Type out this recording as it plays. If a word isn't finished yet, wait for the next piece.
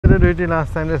Atre duty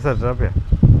last time they set up here.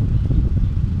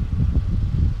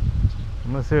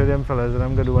 Monsieur them fellas,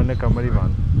 I'm going to do one comedy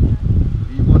one.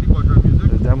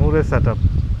 The Jamhur set up.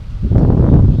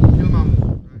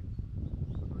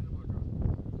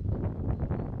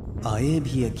 आए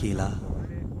भी अकेला,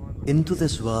 into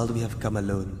this world we have come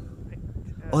alone.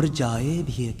 और जाए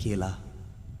भी अकेला.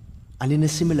 And in a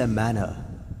similar manner,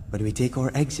 when we take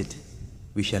our exit,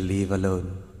 we shall leave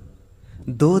alone.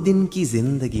 2 दिन की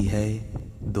जिंदगी है,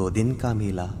 2 दिन का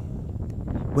मेला.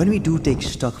 When we do take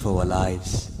stock of our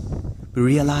lives, we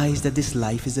realize that this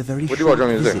life is a very short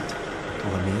visit to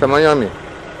our neighbor.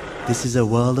 This is a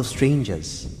world of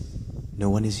strangers. No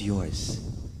one is yours.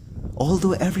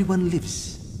 Although everyone lives,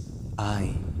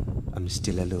 I am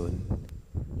still alone.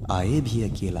 आए भी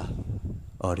अकेला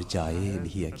और जाए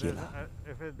भी अकेला.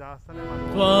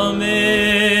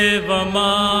 त्वमेव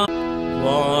मां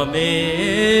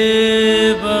त्वमेव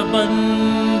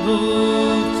बन्धु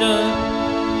च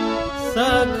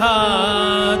सखा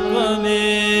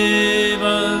त्वमेव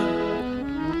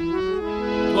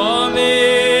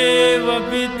त्वमेव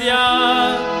विद्या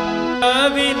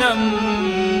अविनं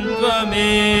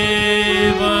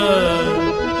त्वमेव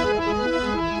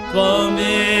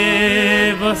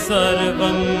त्वमेव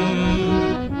सर्वं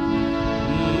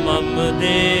मम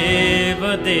देव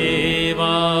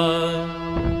देवा.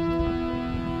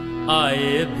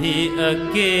 आए भी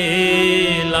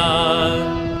अकेला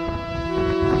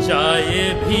जाए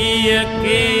भी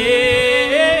अकेला.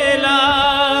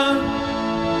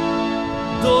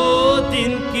 2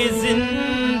 दिन की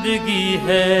जिंदगी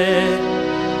है,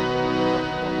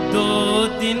 2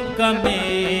 दिन का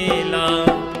मेला.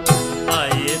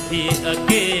 आए भी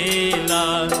अकेला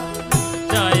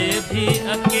जाए भी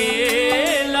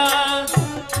अकेला.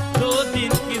 2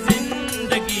 दिन की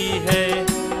जिंदगी है,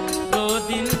 2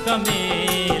 दिन का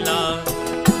मेला.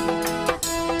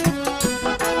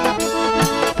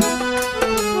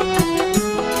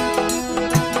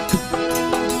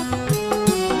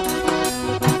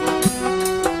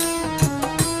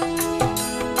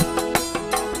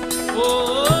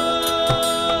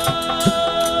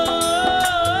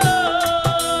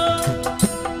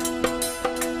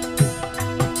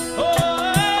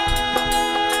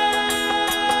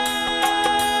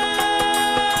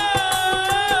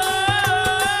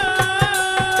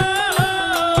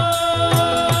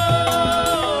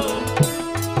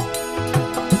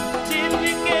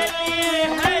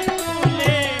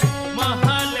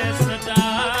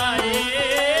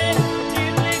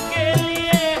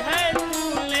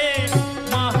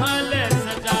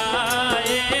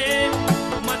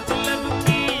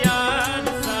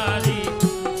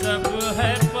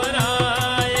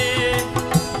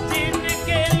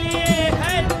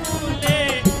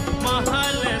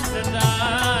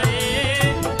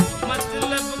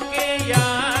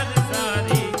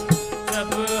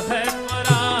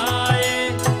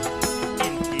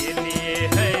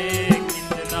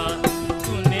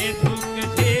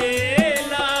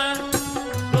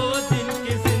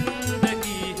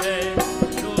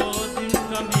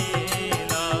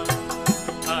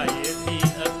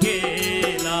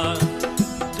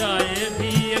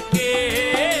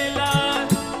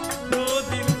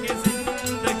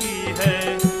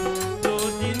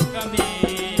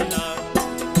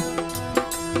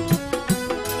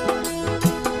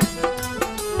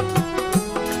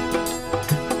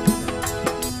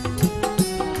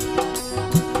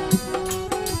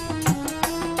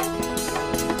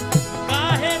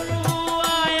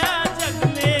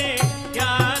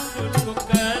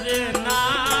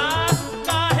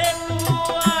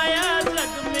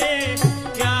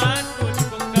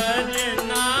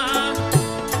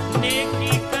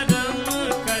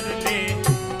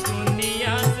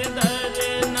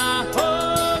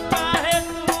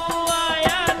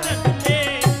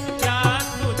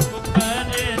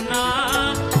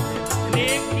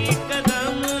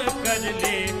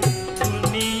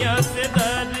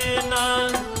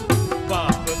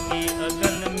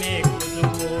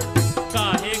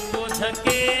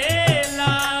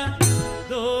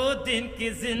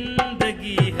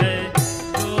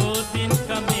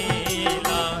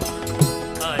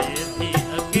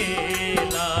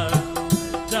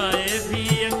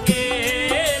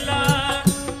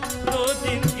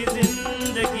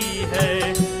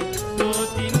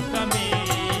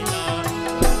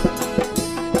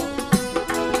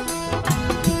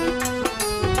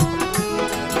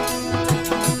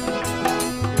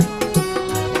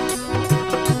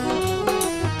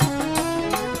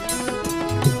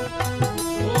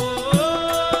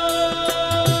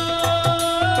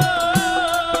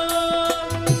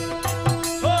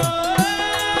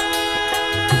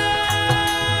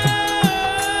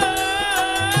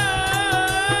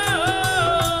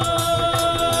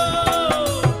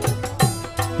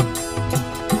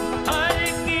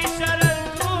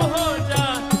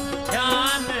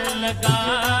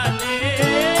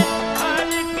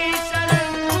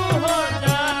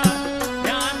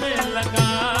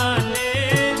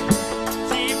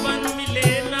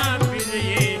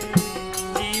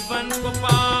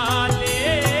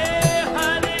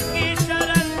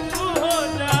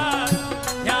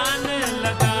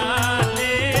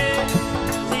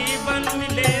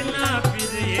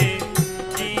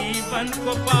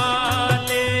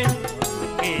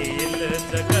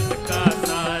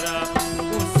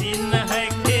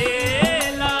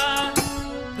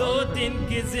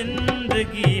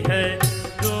 जिंदगी है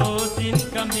दो दिन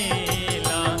का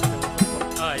मेला,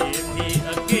 आए भी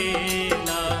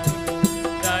अकेला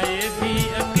जाए भी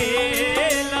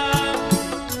अकेला,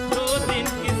 दो दिन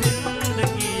की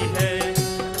जिंदगी है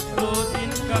दो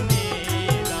दिन का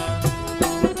मेला।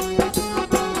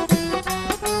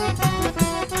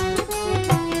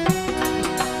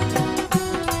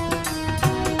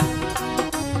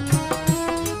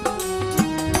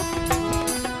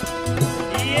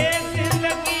 ये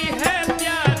जिंदगी है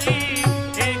प्यारी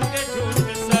एक झूठ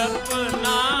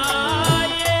सपना,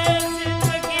 ये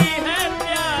जिंदगी है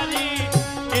प्यारी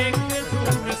एक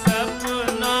झूठ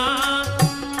सपना,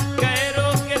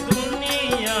 गैरों के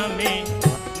दुनिया में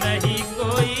नहीं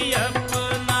कोई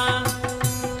अपना।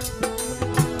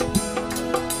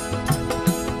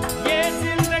 ये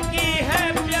जिंदगी है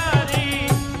प्यारी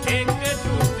एक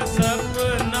झूठ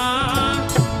सपना,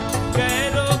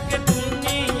 गैरों के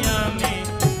दुनिया में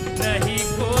नहीं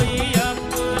कोई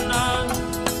अपना,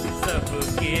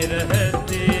 सबके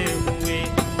रहते हुए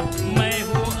मैं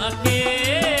हूँ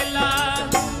अकेला,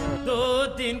 दो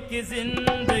दिन की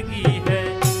जिंदगी है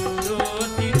दो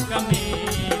दिन का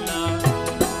मेला,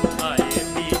 आए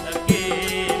भी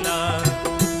अकेला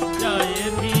जाए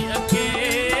भी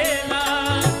अकेला,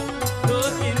 दो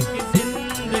दिन की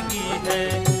जिंदगी है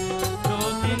दो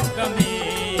दिन का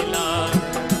मेला,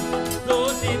 दो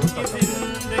दिन की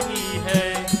जिंदगी है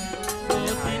दो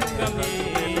दिन का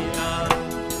मेला।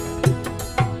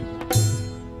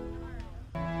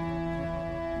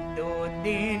 दो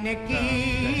दिन की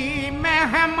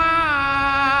मेहमान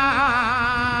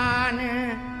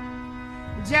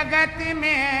जगत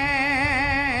में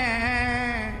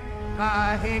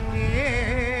काहे के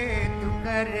तू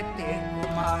करते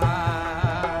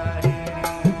गुमान।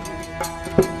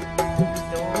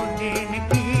 दो दिन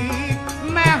की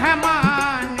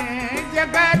मेहमान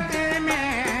जगत में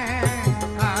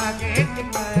काहे के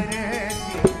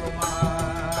करते गुमान।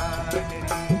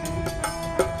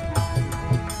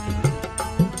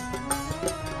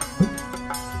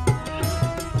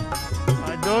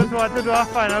 Those who want to do a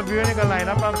final viewing, you can line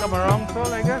up and come around so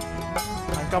like this.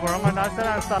 And come around on that side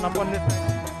and stand up on this side.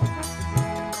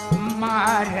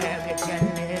 मार्ग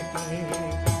चलते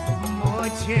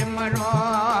मुझे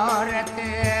मनोरथ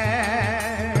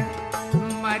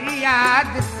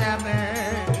मर्याद सब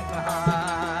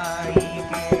भाई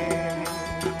के।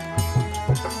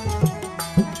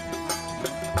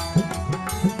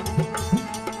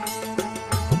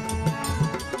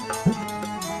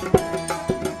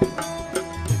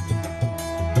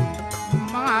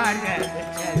 मार्ग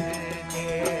चलते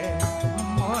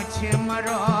मुझे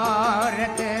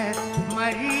मनोरथ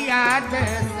मर्याद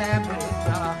सब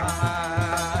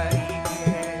भाई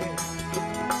के।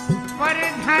 पर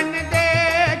धन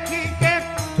देख के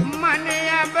मन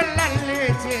अब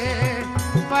ललचे,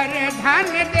 पर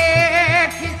धन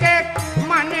देख के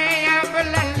मन अब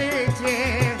ललचे,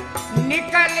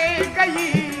 निकल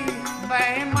गई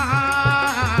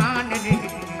बेईमान रे।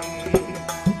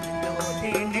 दो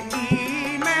दिन की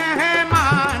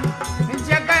मेहमान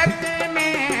जगत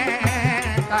में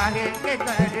काहे के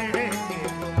करते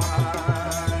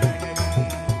गुमान।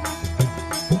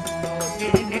 दो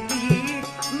दिन की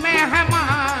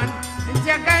मेहमान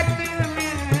जगत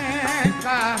में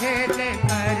काहे के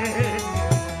करते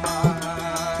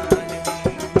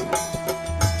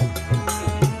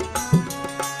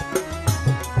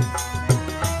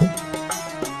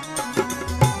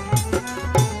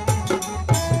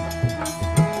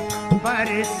पर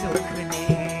सुख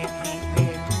देखी के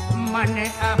मन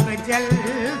अब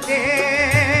जलते,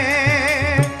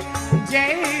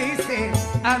 जैसे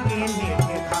अग्नि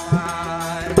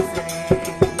घास से।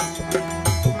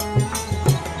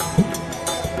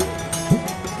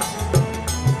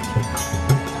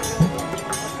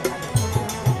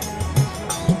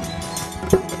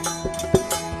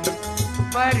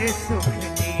 पर सुख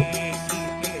देखी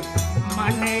के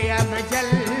मन अब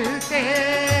जलते,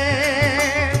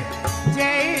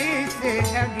 जैसे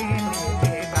अग्नि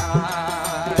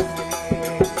घास से।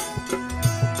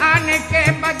 आन के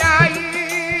बधाई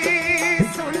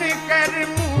सुनकर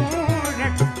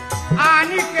मूरख,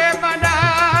 आन के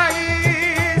बधाई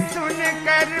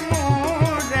सुनकर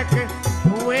मूरख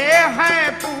हुए हैं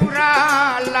पूरा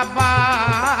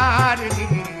लबार।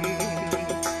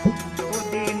 दो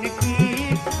दिन की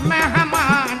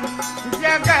मेहमान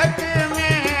जगत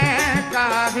में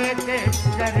काहे के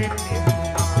करते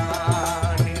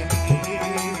गुमान रे,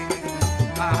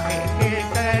 काहे के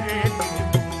करते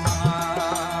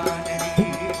गुमान रे।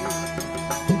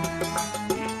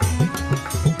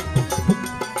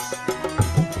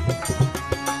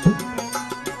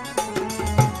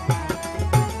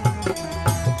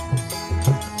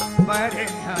 पर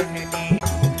धन दे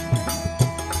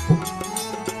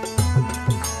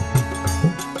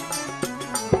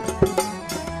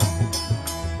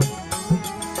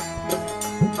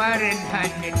पर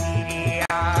धन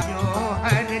दिया जो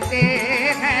हरते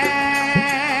हैं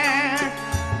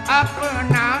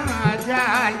अपना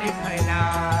जाल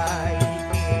भलाई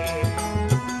के।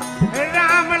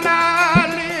 राम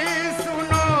लाल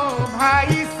सुनो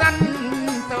भाई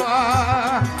संतो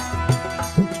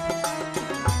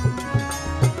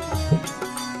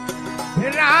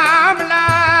राम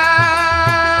लाल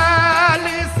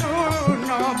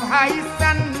सुनो भाई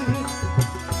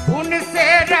संत उनसे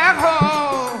रहो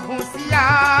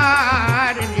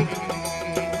होशियार।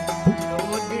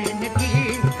 दो दिन की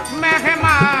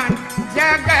मेहमान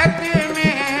जगत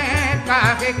में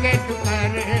काहे के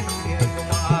तुकर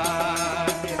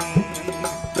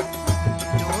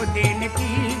दो दिन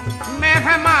की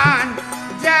मेहमान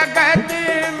जगत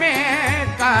में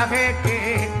काहे के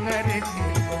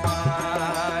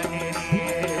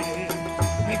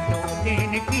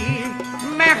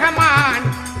मेहमान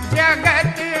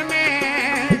जगत में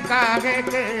काहे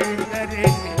के करे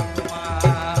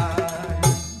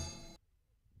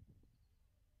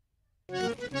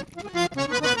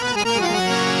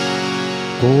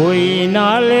कोई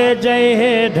नाल जय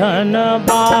है धन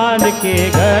बांध के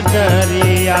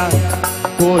गठरिया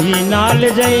कोई नाल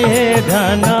जय है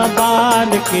धन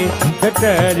बांध के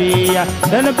गठरिया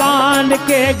धन बांध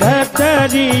के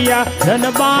घटरिया धन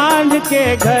बांध के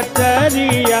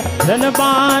घटरिया धन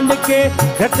बांध के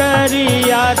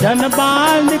घटरिया धन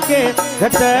बांध के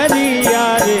घटरिया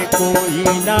रे कोई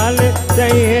नाल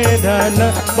जय है धन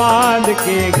बांध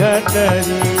के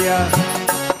घटरिया।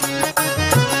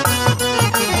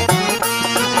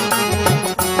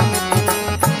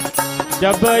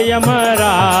 जब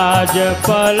यमराज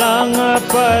पलंग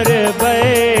पर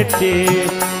बैठे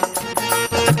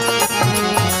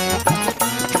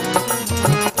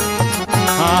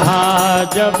हाँ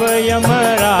जब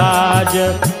यमराज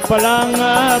पलंग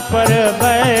पर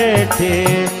बैठे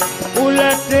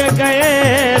उलट गए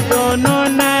दोनों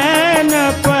नैन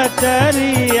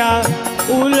पचरिया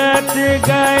उलट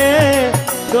गए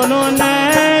दोनों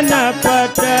नैन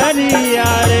पचरिया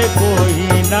रे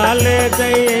कोई नाल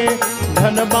दे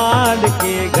धन बांध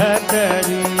के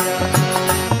घटरिया।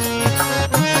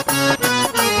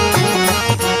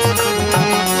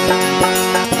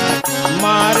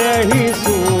 मारही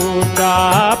सूता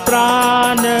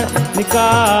प्राण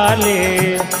निकाले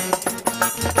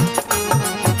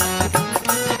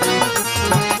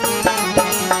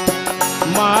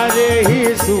मारही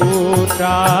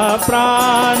सूता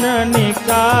प्राण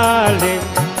निकाले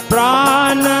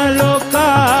प्राण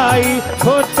लोकाई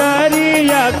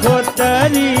खोतरिया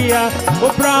खोतरिया ओ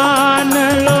प्राण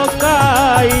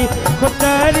लोकाई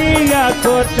खोतरिया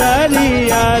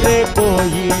खोतरिया रे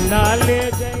कोई नाले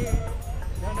गई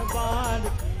Dhanbad.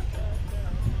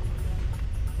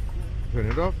 Turn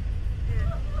it off.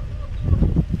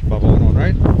 Bubble on,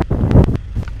 right?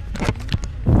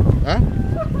 Huh?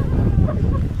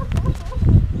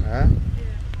 Huh?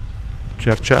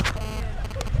 Check, check.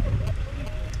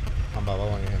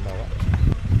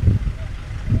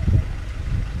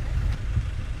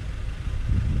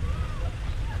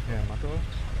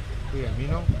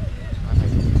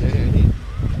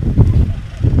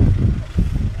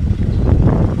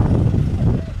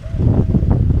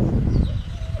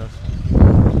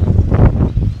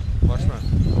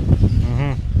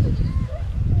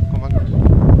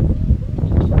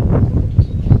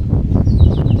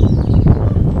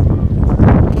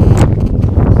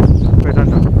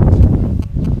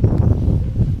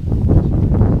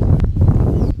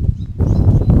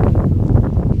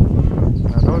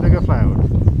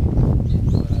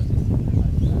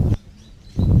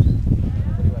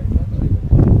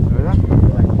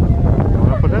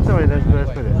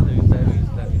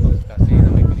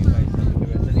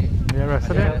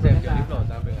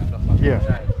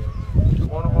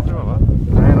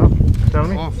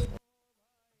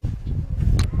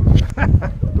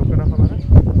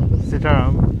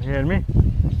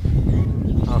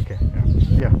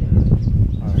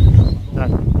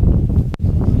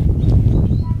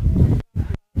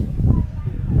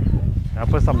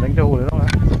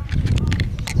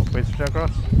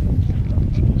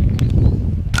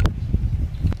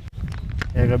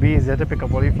 It'll be easier to pick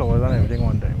up all the flowers and everything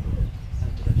one time.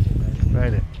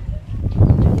 Right there.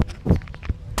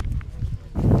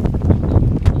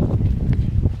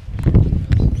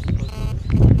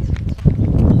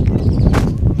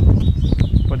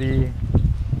 For the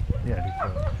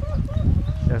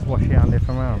just wash your hand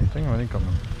from my thing when it comes.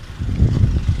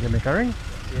 You make a ring?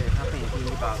 Yeah, nothing in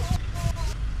the box.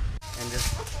 And just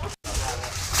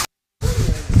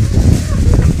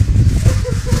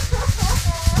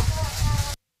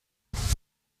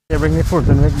bring the fruits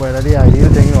and make boy the ideal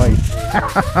thing right.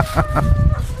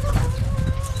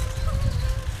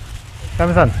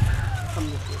 Come son.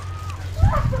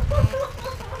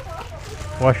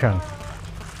 Wash hands.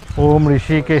 Om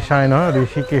Rishi Ke Shine,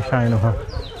 Rishi Ke Shine.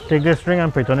 Take this ring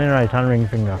and put it on your right hand ring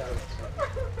finger.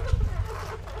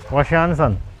 Wash your hands,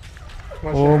 son.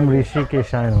 Om Rishi Ke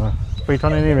Shine. Put it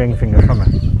on any ring finger from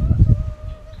it.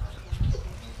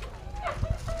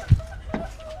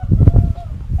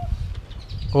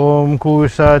 Om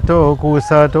Kusato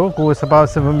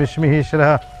Kusapasavamishmi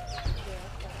Shraha.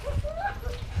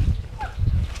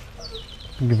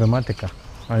 Give him a tika.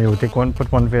 You take one, put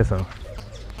one face out.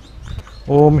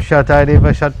 Om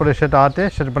Shatadeva Shatpurashatate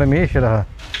Shatprameshraha.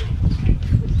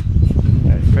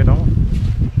 Right now,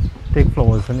 take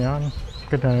flowers and yarn.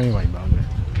 Get any vibe out there.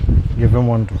 Give him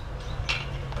one too.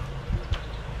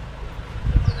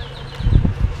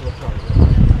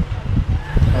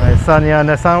 Alright, son, you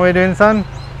understand what you're doing, son?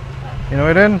 You know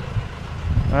what you're doing?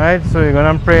 Alright, so you're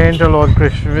gonna pray into Lord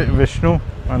Krishna, Vishnu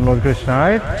and Lord Krishna,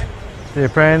 right? So you're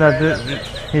praying that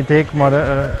he take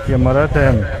your mother to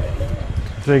him.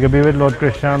 So you can be with Lord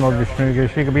Krishna and Lord Vishnu.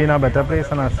 She could be in a better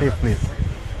place and a safe place.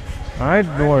 Alright,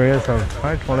 don't worry yourself.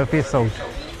 Alright, hold your face out.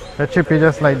 That should be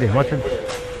just slightly. Watch it.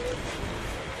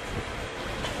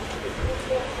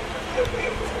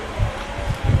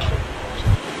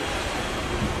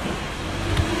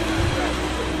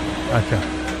 Acha.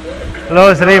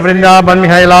 Hello, Sri Vrindavan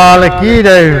Mihailal ki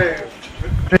jai.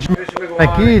 Krishna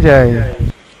ki jai.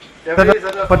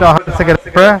 Put our hands together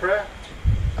for prayer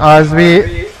as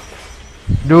we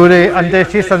do the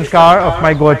Anteshti Sanskar of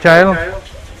my godchild,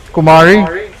 Kumari.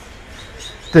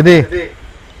 Today,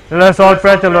 let us all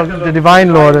pray to the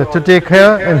Divine Lord to take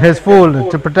her in His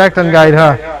fold, to protect and guide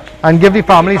her, and give the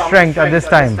family strength at this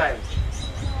time.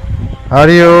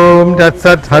 Hari Om Tat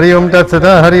Sat, Hari Om Tat Sat,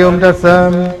 Hari Om Tat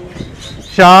Sat.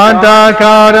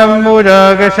 Shantakaram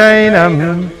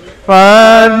Mujagashainam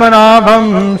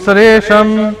Padmanabham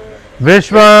Suresham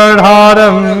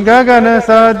Vishwadharam Gagana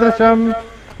Sadrasham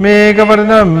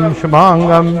Megavardham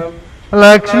Shubhangam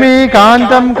Lakshmi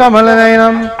Kantam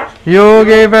Kamalayanam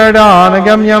Yogi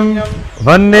Vedanagamyam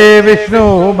Vande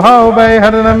Vishnu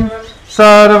Bhavaiharanam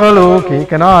Sarvaloki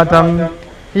Kanatam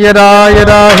Yada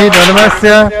Yada Hi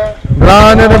Dharmasya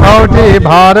Glanirabhavati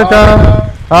Bharata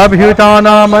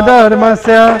Abhyutanam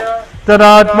Dharmasya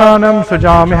Tadatmanam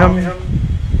Sujamiham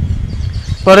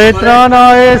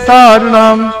Paritranaya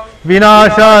Sarunam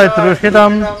Vinashaya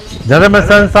Trushitam Dharma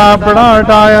Sansa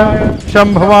Pranataya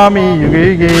Shambhavami Yuge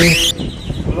Yuge.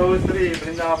 Hello Sri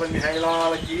Vrindavan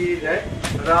Mihailal ki jai.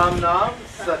 Ram Naam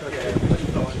Satya.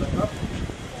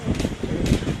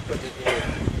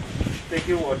 Take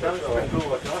your water, sprinkle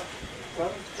water.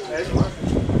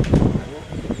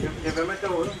 Give him a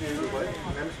towel,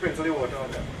 then sprinkle the water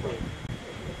on them.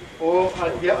 Oh,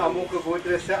 Adya Amuk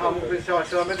Gotrasya Amuk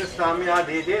Vishwashamit Islamya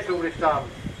Dede to Rishtam.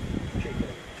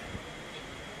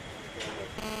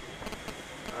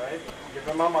 Alright, give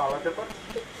him a mala tepper.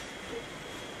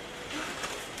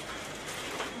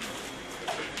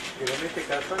 Give him a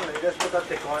tikkasan, just put a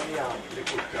tick on the arm, the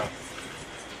kushka.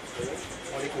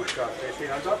 Only kushka. Say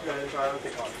on top, then it's all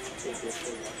tick on.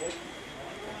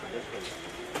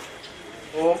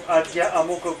 Om Adya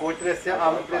Amuk Gotrasya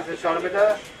Amuk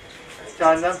Vishwashamit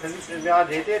Chandam Vya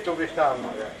Dhete to Vishtam.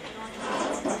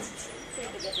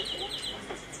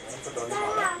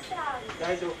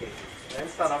 It's okay. Then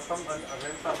stand up and then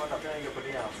stand up and you put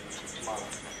it down.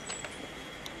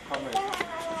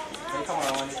 Come on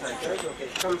one side. Okay.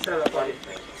 Come stand up on this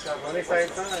side. One side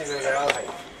and you will all high.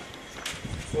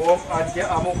 Om Adya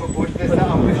Amuk Gotrasya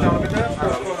Amuk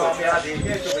Vishwashamit Vya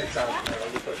Dhete to Vishtam.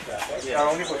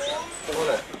 Only push.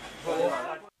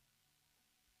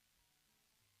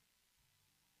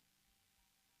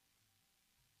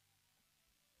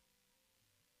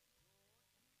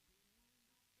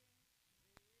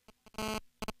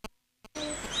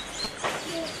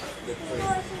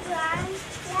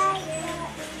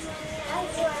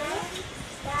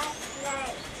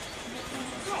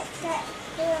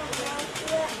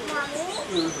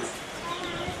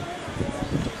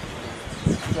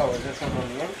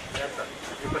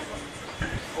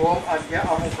 Om Adya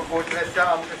Amuk Gotrasya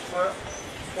Amuk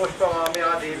Pushpamami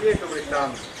Aditi to Vishtam.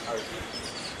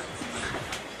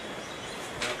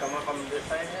 Come up from this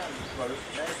side here.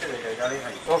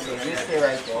 Okay, this stay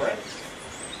right there.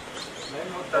 Then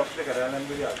no touch the Karriah and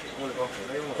be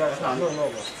okay. No.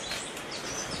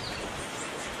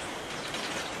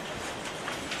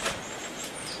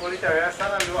 Holy Karriah,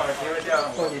 son, and you are here with your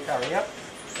Holy Karriah.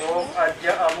 Om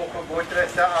Adya Amuk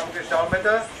Gotrasya Amuk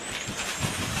Shalmeta.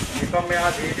 Come here,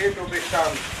 Aditi to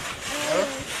Vishtam.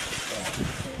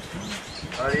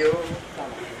 Are you?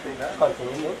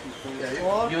 Continue.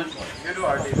 You do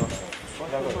RT.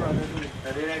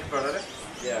 Next brother.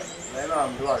 Yeah.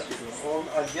 I'm do RT. Om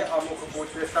Adya Amukha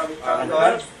Putre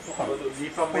Samikandar.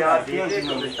 Deepam Yadite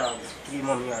Tubishtam.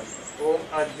 Om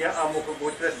Adya Amukha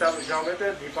Putre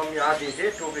Samikandar. Deepam Yadite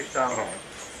Tubishtam.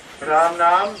 Ram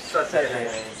Nam Satya hai.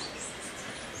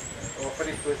 Offer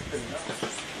question.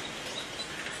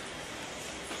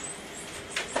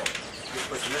 This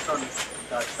question is on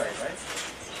that side, right?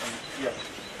 Yeah.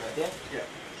 Right there? Yeah.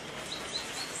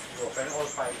 Open all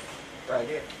 5. Right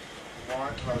there.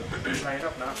 Line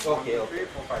up now. Okay, 1, 2, 3,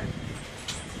 4, 5.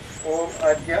 Om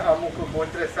Adya Amukha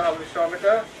Putre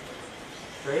Samikandar.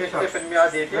 Stephen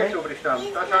Myadite Tubishtam.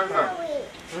 Tashan Sam.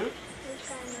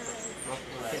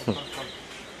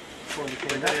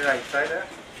 Right side, eh?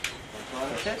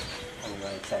 Okay. On the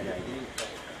right side, right there.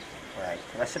 Right.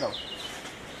 Let's sit down.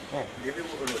 Give you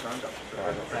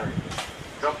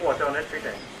drop water on it 3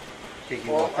 times. Take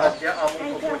Om Adya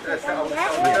Amukha Putre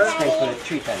Samikandar. Yes, thanks for the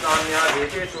 3 times.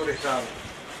 Myadite Tubishtam.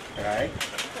 Right.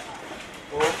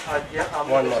 Om Adya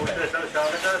One Amukha more Putre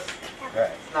Samikandar.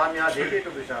 Right. Myadite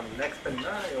Tubishtam. Next pen,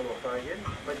 you'll offer again,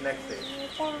 but next page.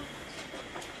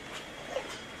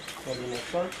 For the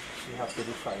next one, you have to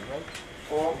do 5, right?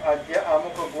 Om Adya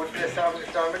Amukha Putre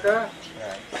Samikandar.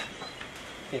 Right.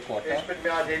 Take water. Stephen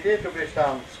Myadite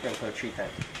Tubishtam. Sprinkle 3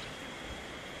 times.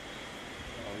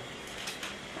 1,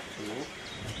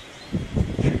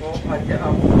 2. Om Adya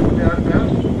Amukha Putre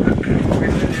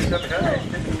Samikandar.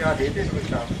 Stephen Myadite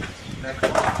Tubishtam. Next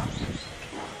one.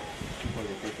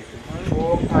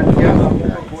 Om Adya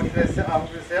Amukha Putre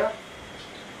Samikandar.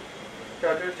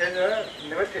 Chaturthena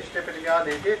Nivat Stephen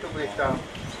Myadite Tubishtam.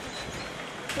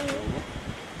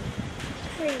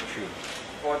 3.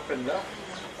 Fourth pen.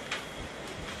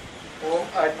 Om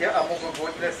Adya Amukha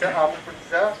Putre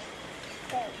Samikandar.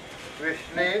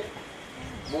 Vishnu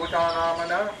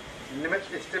Bhutanamana Nimat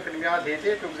Stephen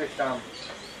Myadite Tubishtam.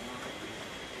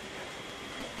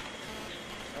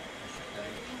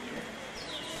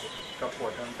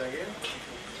 Again.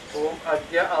 Om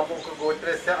Adya Amukha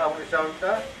Putre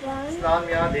Samikandar. Snan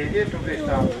Myadite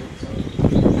Tubishtam.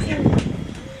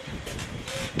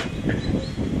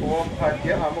 Om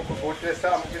Adya Amukha Putre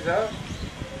Samikandar.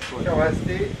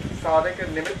 Shavasti Sadak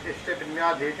Nimat Stephen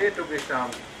Myadite Tubishtam.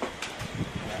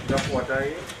 Drop water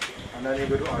again. And then you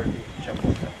go to RT.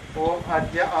 Om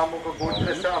Adya Amukha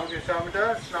Putre Samikandar.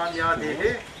 Snan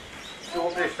Myadite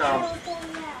Tubishtam.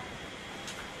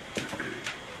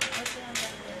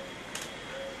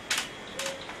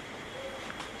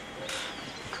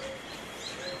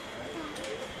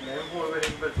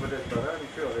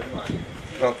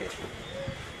 Okay.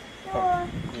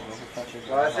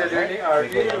 While celebrating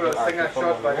RT, we will sing a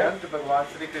short bhajan to Bhagwan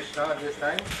Shri Krishna at this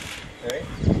time. Right.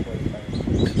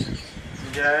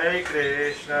 Jai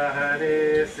Krishna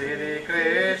Hare, Shri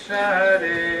Krishna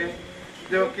Hare,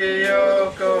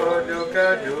 Dukhiyo ko dukha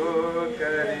dur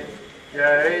kare.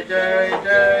 Jai Jai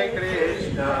Jai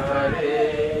Krishna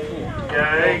Hare,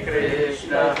 Jai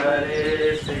Krishna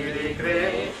Hare, Shri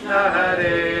Krishna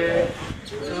Hare,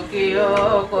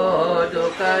 दुखियों को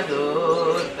दुख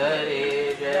दूर करे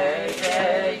जय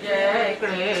जय जय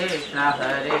कृष्ण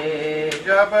हरे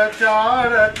जब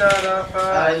चार तरफ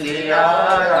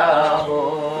अंधियारा हो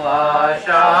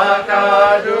आशा का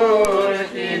दूर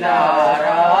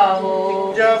किनारा हो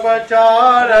जब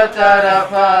चार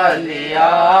तरफ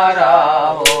अंधियारा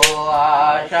हो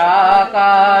आशा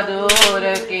का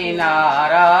दूर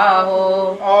किनारा हो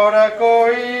और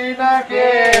कोई न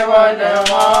केवल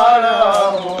वाला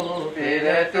हो फिर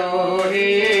तू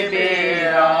ही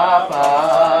बेड़ा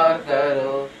पार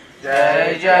करो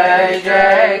जय जय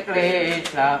जय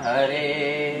कृष्ण हरे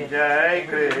जय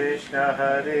कृष्ण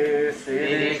हरे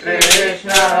श्री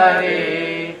कृष्ण हरे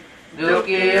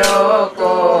दुखियों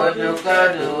को दुख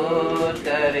दूर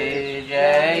करे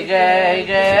जय जय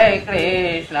जय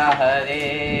कृष्ण हरे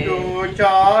तू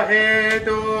चाहे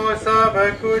तो सब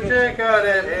कुछ कर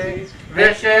दे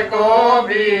विष को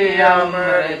भी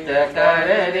अमृत कर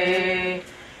दे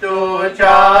तू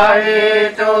चाहे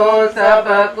तो सब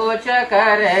कुछ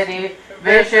कर दे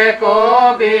विष को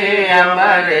भी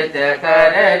अमृत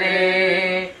कर दे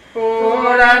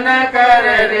पूर्ण कर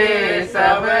दे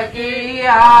सबकी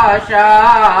आशा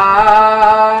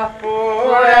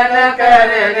पूर्ण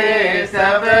कर दे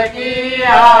सबकी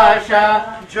आशा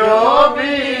जो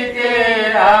भी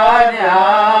तेरा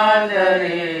ध्यान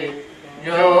रे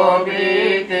जो भी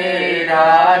तेरा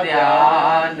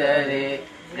ध्यान रे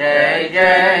जय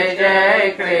जय जय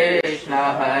कृष्ण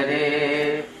हरे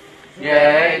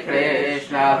जय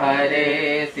कृष्ण हरे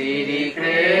श्री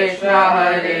कृष्ण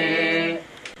हरे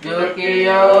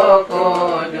दुखियों को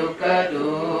दुख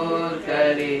दूर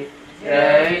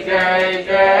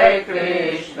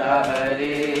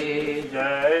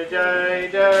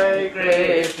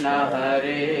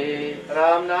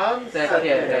Ram Nam Satya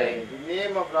Satya. Hai. The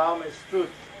name of Ram is truth.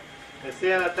 They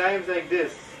say at times like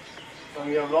this, when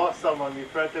we have lost someone, we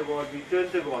pray to God, we turn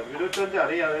to God. We don't turn to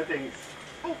any other things.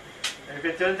 And if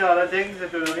we turn to other things,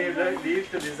 it will only lead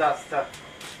to disaster.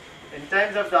 In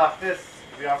times of darkness,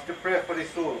 we have to pray for the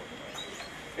soul.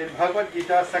 In Bhagavad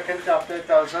Gita, 2nd chapter, it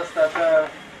tells us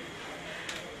that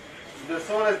the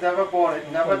soul is never born, it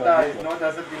never dies, nor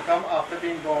does it become after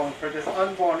being born, for it is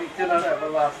unborn, eternal,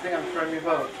 everlasting, and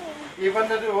primeval. Even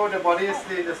though the body is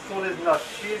slain, the soul is not.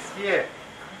 She's here.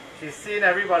 She's seeing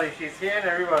everybody, she's hearing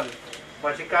everyone,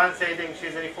 but she can't say things.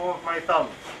 She's in the form of my thumb.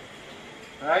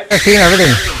 Right? She's seeing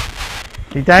everything.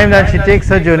 The time that she takes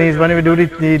her journey is when we do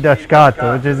the Dashkat,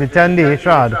 which is the 10-day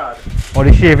Shrad, or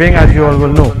the shaving, as you all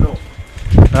will know.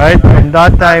 Right? And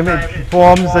that time it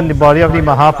forms in the body of the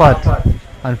Mahapat.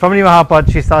 And from the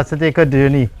Mahapat she starts to take her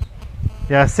journey.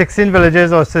 There are 16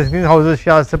 villages or 16 houses she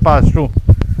has to pass through.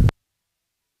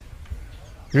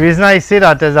 The reason I say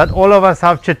that is that all of us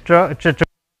have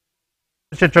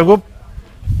Chitragup,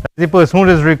 the person who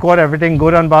does record everything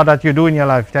good and bad that you do in your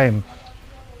lifetime.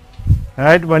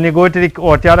 Right? When you go to the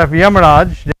courtyard of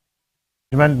Yamaraj, there's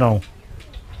judgment now.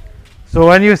 So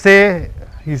when you say,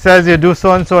 he says you do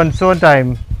so and so and so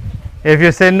time, if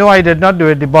you say no, I did not do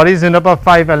it, the body is made up of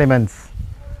 5 elements.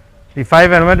 The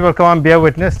 5 elements will come and bear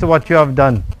witness to what you have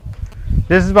done.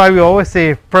 This is why we always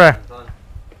say pray.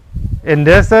 In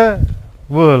this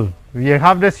world, you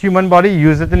have this human body,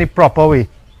 use it in the proper way.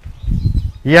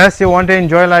 Yes, you want to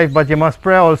enjoy life, but you must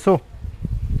pray also.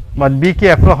 But be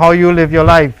careful how you live your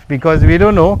life, because we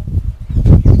don't know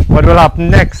what will happen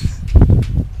next.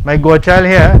 My godchild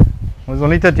here was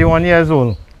only 31 years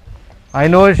old. I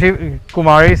know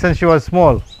Kumari since she was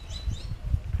small.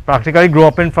 Practically grew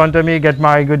up in front of me, get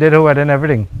married, did her wedding and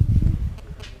everything.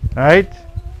 Right?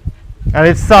 And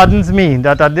it saddens me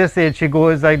that at this age she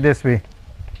goes like this way.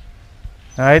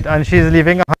 Right? And she's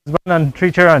leaving a husband and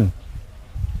 3 children.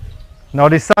 Now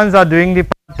the sons are doing the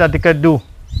part that they could do,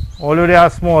 although they are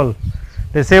small.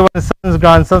 They say when sons,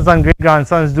 grandsons and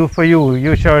great-grandsons do for you,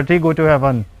 you surely go to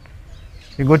heaven.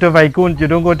 You go to Vaikunt, you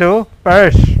don't go to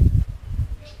Parish.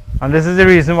 And this is the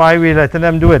reason why we let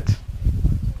them do it.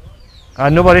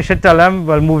 And nobody should tell them,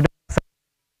 well, move down.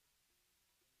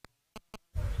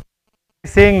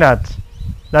 Saying that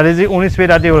is the only way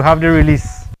that they will have the release.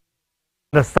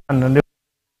 Understand? And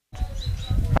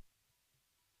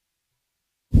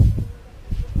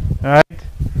right?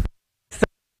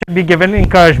 Should be given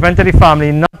encouragement to the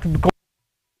family, not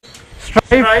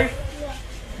strife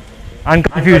and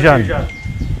confusion.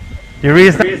 The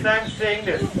reason I'm saying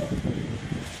this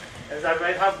is that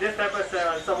might have this type of thing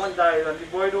and someone dies and the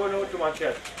boy don't know too much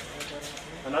yet.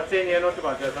 I'm not saying you know too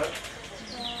much yet, huh?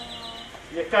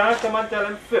 You cannot come and tell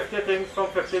him 50 things from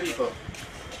 50 people.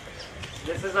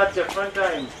 This is a different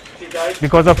time. She died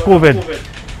because of COVID.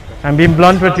 I'm being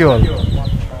blunt with you all.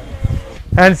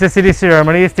 Hence, you see the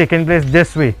ceremony is taking place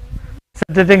this way.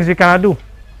 Certain things we cannot do.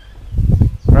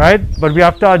 Right? But we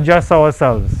have to adjust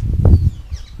ourselves.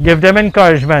 Give them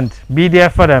encouragement. Be there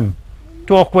for them.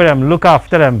 Talk with them. Look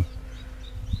after them.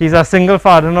 He's a single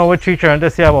father now with 3 children to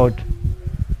say about.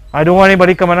 I don't want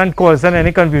anybody coming and causing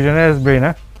any confusion in his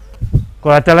brain.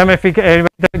 Because I tell him if he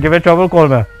give it trouble, call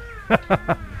me.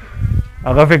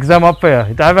 I'm going to fix them up for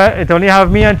you. It only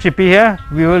have me and Chippy here.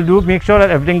 We will make sure that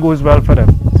everything goes well for them.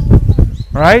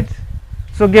 Right?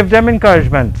 So give them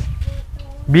encouragement.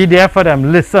 Be there for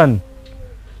them. Listen.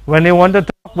 When they want to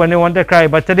talk, when they want to cry.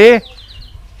 But today,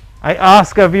 I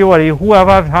ask everybody,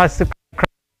 whoever has to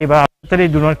cry, but today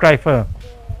do not cry for her.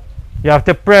 You have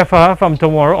to pray for her from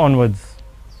tomorrow onwards.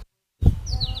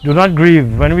 Do not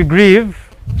grieve. When we grieve,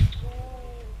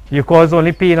 you cause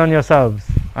only pain on yourselves.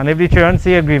 And if the children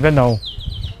see you grieving now,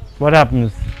 what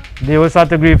happens? They will start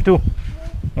to grieve too.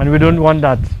 And we don't want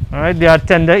that. Alright? They are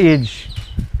tender age.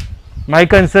 My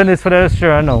concern is for the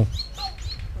children now.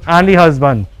 And the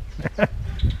husband.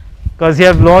 Because he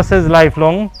has lost his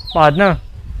lifelong partner.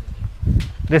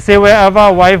 They say wherever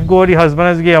a wife goes, the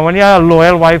husband is gay. When you are a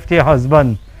loyal wife to your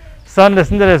husband, son,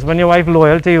 listen to this. When your wife is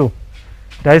loyal to you,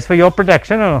 that is for your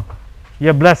protection.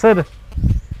 You're blessed.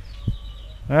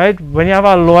 Right? When you have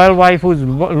a loyal wife who's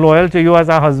loyal to you as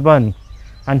a husband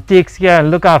and takes care and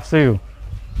look after you,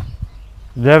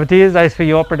 devotees, that is for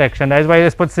your protection. That is why you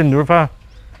just put sindoor for her.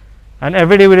 And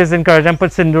every day we just encourage them,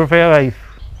 put sindoor for your wife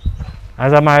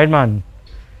as a married man.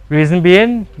 Reason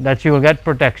being that she will get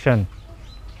protection.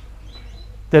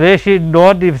 Today she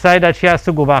don't decide that she has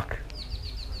to go back.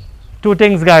 2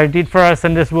 things guaranteed for us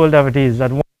in this world, devotees.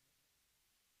 That one,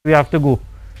 we have to go.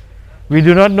 We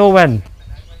do not know when.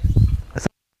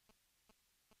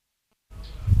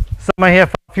 Some are here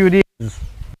for a few days.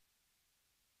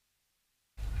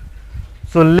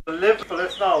 So live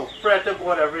fullest now. Pray to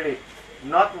God every day.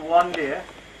 Not one day.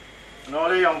 And all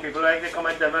the young people like they come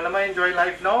and tell me, am I enjoying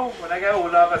life now? When I get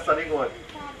older, I can study God.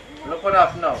 Look what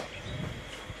happens now.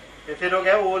 If you don't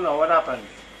get old now, what happens?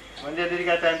 When they did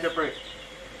get time to pray.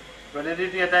 When they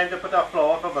did get time to put a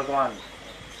flower for Bhagwan.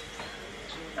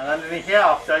 And then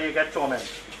hereafter you get torment.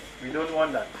 We don't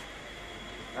want that.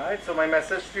 Alright, so my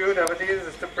message to you, devotees,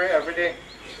 is to pray every day.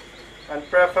 And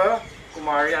pray for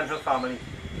Kumari and her family.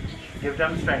 Give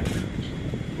them strength.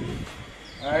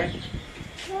 Alright?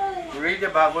 Read the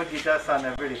Bhagavad Gita, son,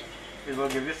 every day. It will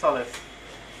give you solace.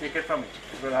 Take it from me.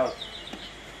 It will help.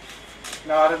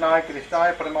 Narayan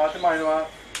कृष्णाय परमात्मा नमः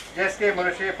जैसे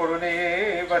मनुष्य पुरुने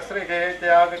वस्त्र के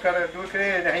त्याग कर दूसरे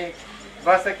नहीं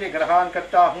बस के ग्रहण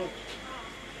करता हूँ.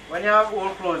 When you have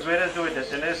old clothes, where does do it?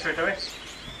 Then it straight away.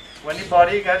 When the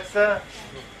body gets not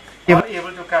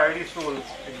able to carry the soul,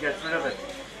 it gets rid of it.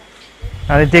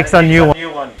 And it takes a new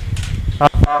one.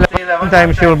 After 11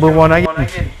 times she will move on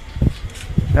again.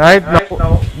 Right?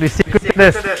 Now, the secret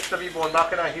is to be born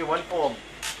back in a human form.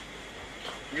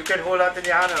 You can hold that in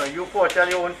your hand. You foretell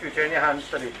your own future in your hands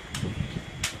today.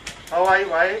 How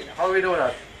we do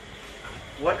that?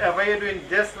 Whatever you do in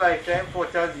this lifetime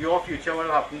foretells your future will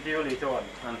happen to you later on.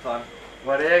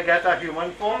 Whether you get a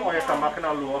human form or you come back in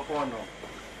a lower form now.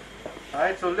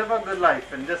 Alright, so live a good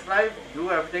life. In this life, do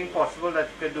everything possible that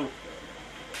you can do.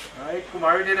 Alright,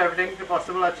 Kumari did everything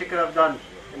possible that she could have done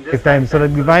in this time. So the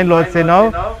Divine Lord say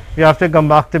now, you have to come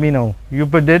back to me now. You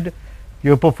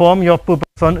perform your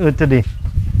purpose on earth today.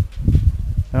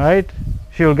 Alright?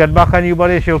 She will get back a new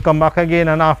body, she will come back again,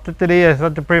 and after today I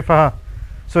have to pray for her.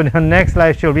 So in her next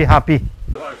life she'll be happy.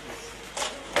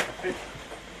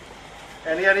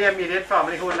 Any immediate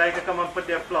family who would like to come and put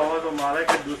their flowers or mala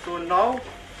can do so now,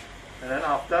 and then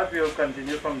after that we will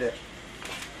continue from there.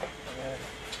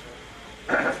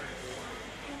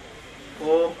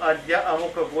 Om Adya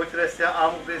Amukha Gotrasya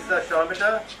Amukrisa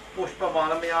Shamita Pushpa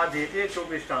Malamya Dete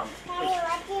Chobishtam.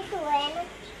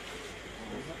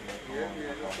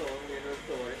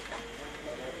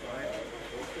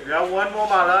 We have one more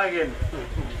mala again.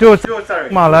 Two,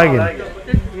 sorry. Mala again.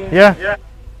 Yeah.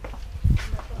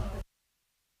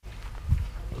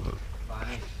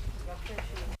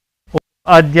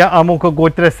 Adya Amukha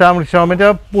Gotrasya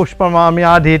Shamita Pushpa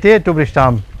Malamya Dete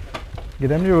Chobishtam. Give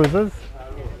them the roses.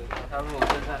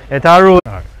 Etaru.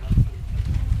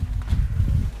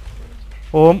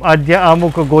 Om Adya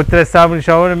Amukha Gotrasya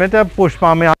Shamita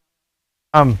Pushpa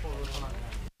Malamya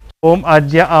Om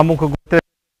Adya Amukha Gotrasya.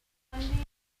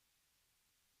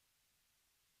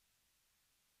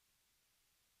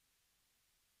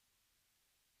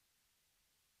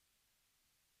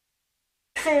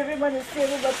 Everyone is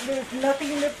saving, but there is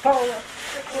nothing in the power.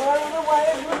 So I don't know why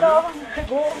I do now.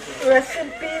 Go rest in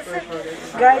peace.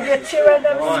 Guide your children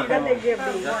and see that they give me.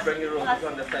 Just bring your roses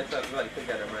on the side so everybody can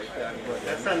get them right there.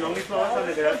 That's a lonely flowers on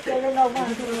the ground.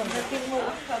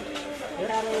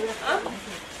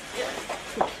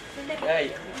 Hey,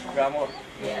 Ramo.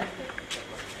 Yeah.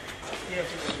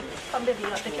 Come baby,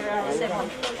 I'll take care of it.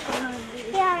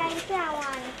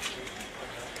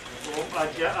 Om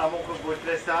Adya Amukha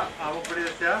Gotrasya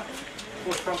Amukrasya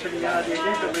Pushpam Pinya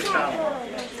Dete Chobishtam.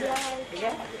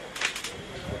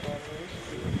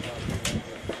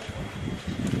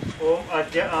 Om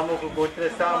Adya Amukha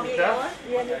Gotrasya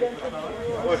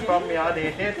Pushpam Pinya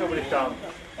Dete Chobishtam.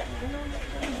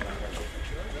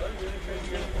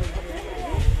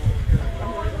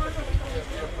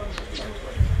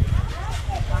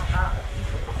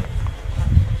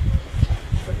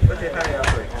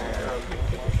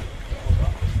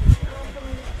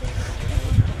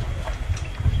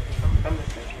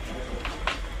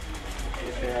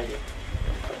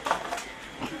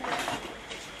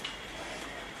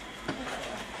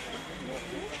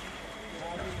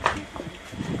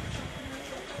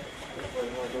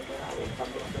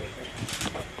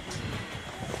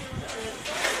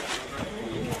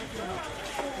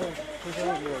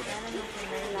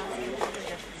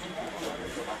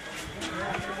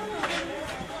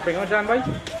 Bring on John, boy.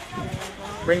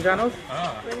 Bring John out.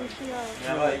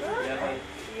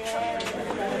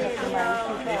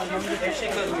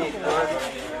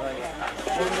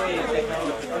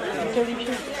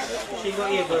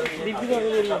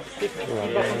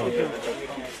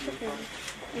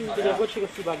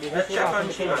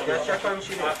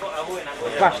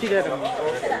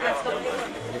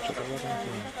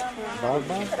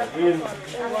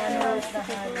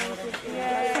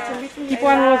 Keep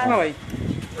one rose now, boy.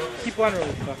 Keep one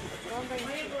rose.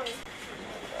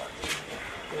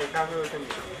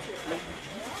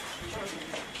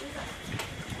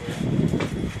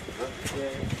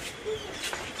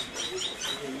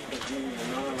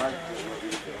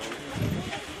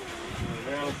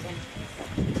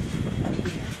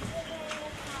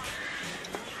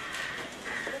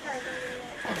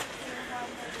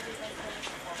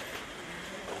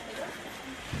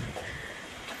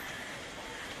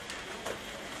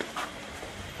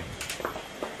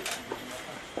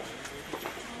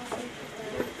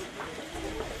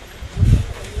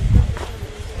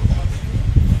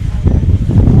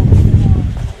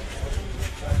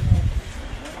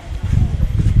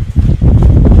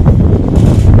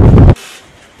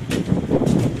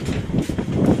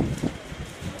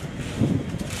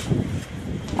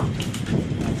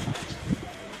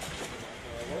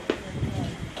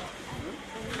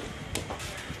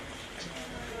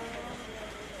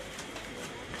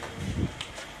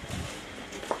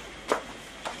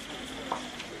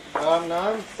 Ram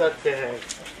नाम सत्य है.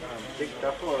 Take the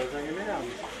flowers and give me them.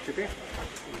 Chippy.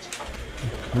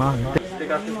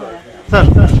 Take off the flowers. Son.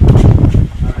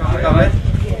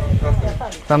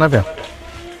 Stand up here.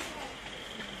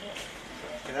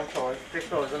 Get them flowers. Take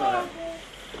flowers and all that.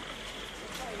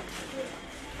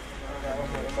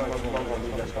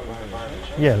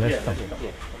 Yeah, let's come.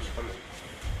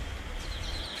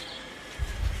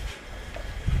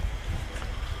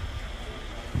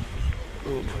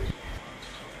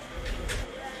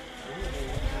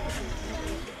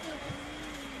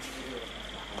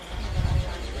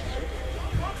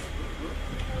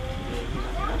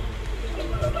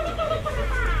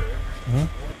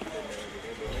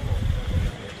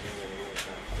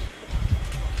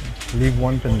 Leave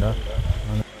one pin there.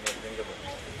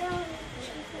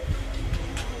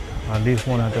 Leave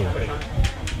one at all.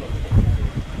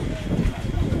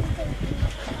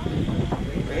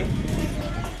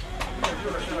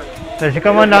 Let's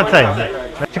come on that side.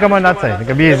 Let's come on that side. It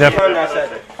can be easier.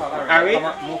 Are we?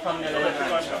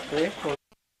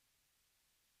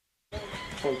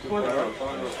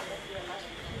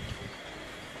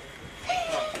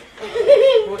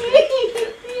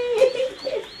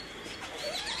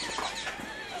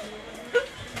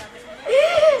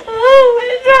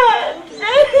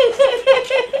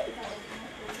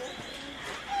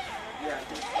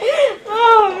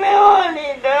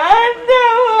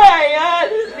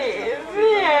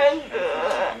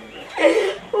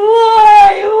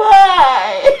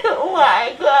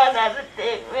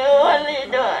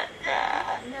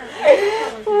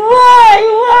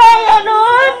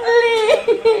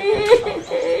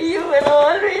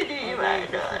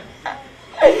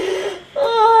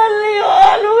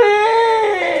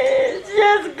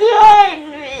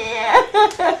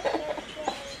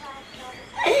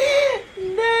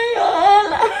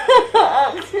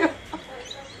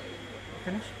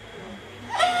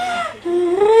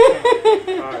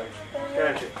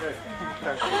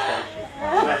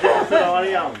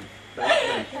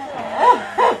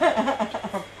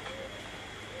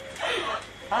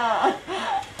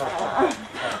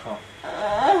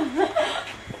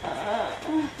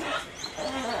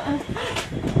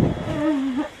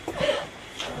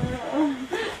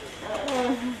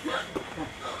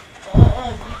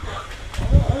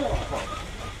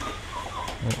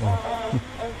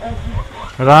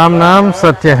 Ram Nam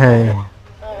Satya Hai.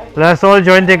 Let's all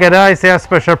join together. I say a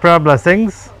special prayer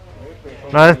blessings.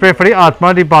 Let us pray for the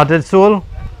Atma, departed soul.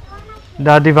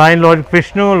 The divine Lord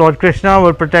Vishnu, Lord Krishna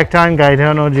will protect her and guide her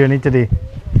on her journey today.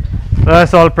 Let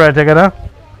us all pray together.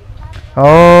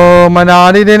 Om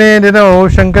Manadi Dine Dino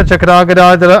Shankar Chakra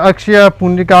Gadadara Akshya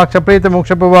Pundika Chaprita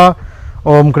Mokshapava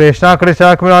Om Krishna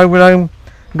Krishna Kumaraguram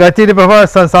Gati Bhava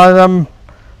Sansaram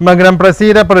Magram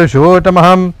Prasira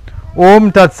Parashottamaham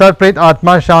Om Tat Sat Prit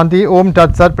Atma Shanti Om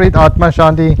Tat Sat Prit Atma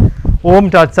Shanti Om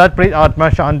Tat Sat Prit Atma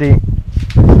Shanti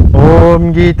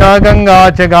Om Gita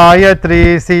Ganga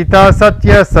Chagayatri Sita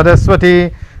Satya Saraswati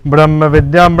Brahma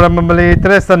Vidyam Brahma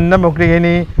Baletra Sanna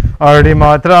Mukrihini Ardi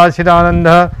Matra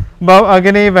Shirananda Bhav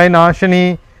Agni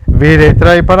Vainashini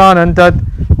Viretrai Paranantat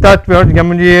Tatvart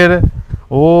Gamjir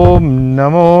Om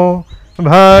Namo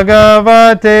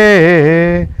Bhagavate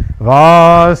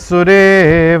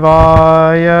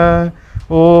Vasudevaya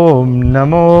Om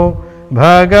Namo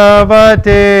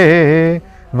Bhagavate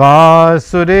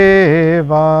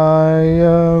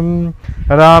Vasudevaya.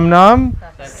 Ram Nam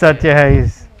Satya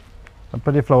Hai.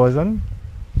 Put the flowers on.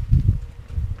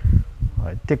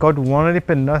 Take out one of the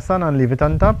pindas and leave it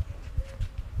on top.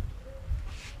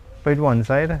 Put it one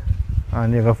side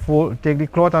and you can take the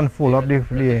cloth and fold up the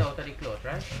out of the cloth,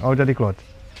 right? Out of the cloth.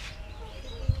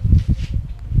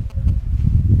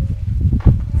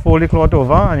 Fold the cloth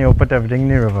over and you put everything in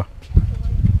the river.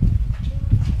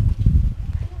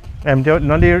 Empty out,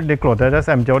 not the cloth, just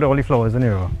empty out all the flowers in the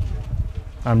river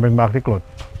and bring back the cloth.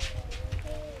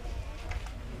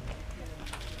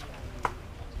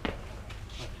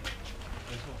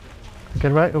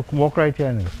 Get right, walk right here.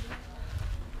 Anyway.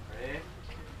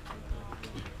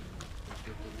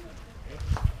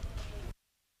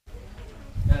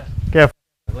 Careful.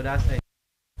 Go that side.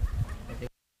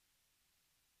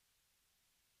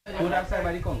 Go that side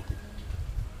by the concrete.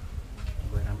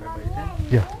 Go and prepare it then.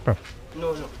 Yeah, perfect.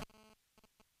 No.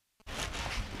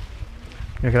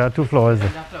 You can have two flowers there.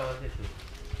 That flowers there too.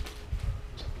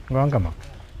 Go on, come on.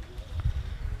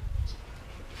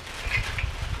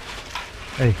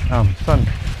 Hey, son.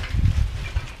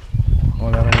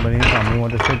 Anybody in family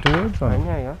want to say 2 words? Or?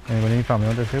 Yeah. Anybody in family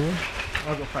want to say words?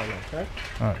 I'll go find out, right?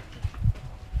 Alright.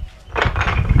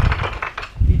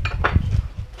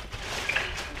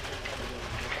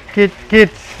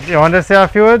 Kids, you want to say a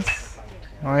few words?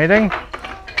 Or anything?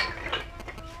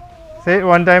 Say it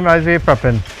one time as we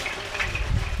prepping.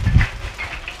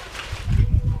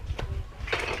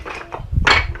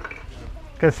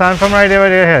 Okay, stand from right over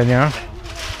there, you know.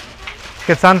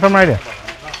 Okay, stand from right there.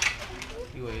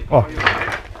 Oh.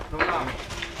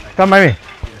 Come, baby.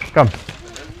 Come.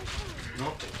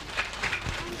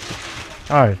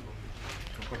 All right.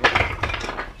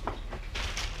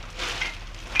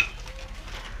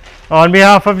 On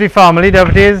behalf of the family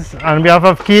devotees, on behalf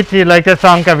of Keith, he'd like to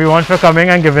thank everyone for coming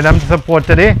and giving them the support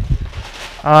today.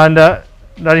 And that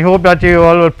I hope that you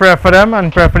all will pray for them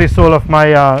and pray for the soul of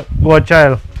my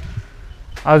godchild.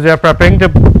 As we are prepping to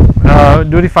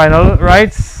do the final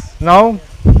rites now,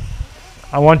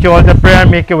 I want you all to pray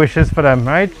and make your wishes for them,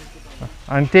 right?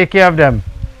 And take care of them.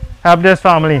 Help this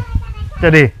family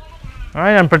today,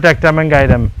 right? And protect them and guide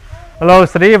them. Hello,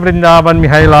 Sri Vrindavan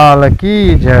Mihailal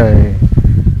Ki Jai.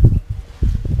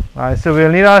 Alright, so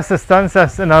we'll need our assistance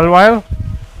in a little while.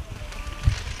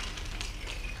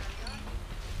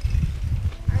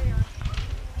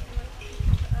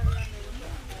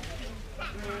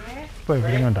 Put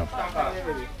everything on top.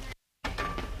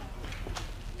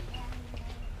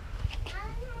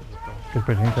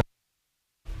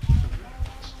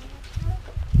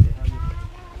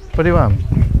 Put it on.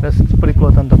 Let's put it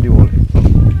close on top of the wall.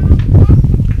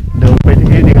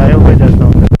 The guy over just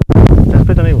now. Let's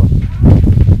put it on the wall.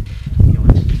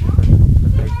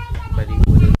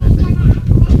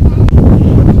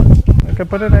 I can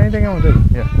put it anything I want to.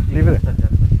 Yeah, leave it there.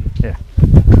 Yeah.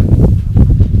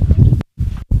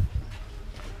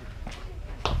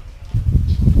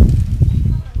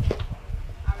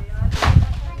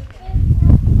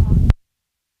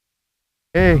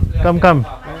 Hey, come.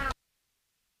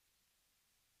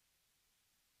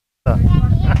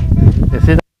 You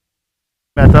see that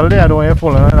metal there? I don't want you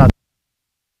falling on that.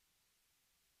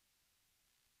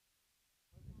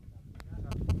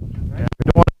 Yeah, we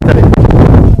don't want to tell it.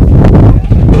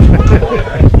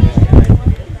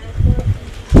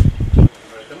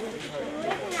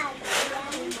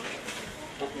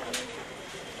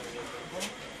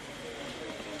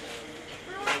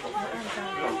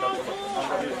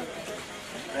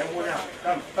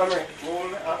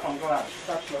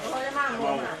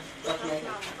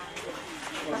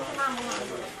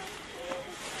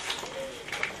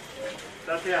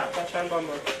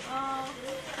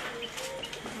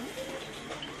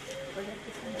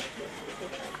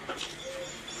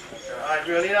 I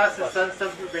really need assistance to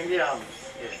bring the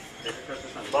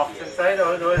box inside.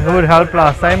 Who would help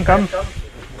last time? Come.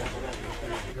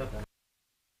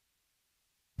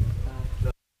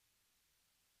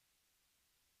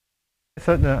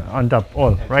 So on top,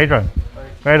 all right on.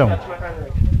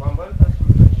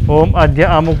 Om Adya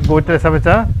Amuk Gotra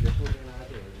Savita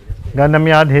Gandam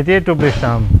Yad Hiti to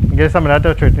Blisham. Get some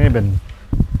letter straight in bin.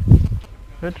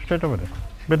 Straight over there.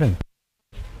 Bin.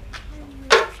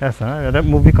 Yes, that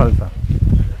movie called.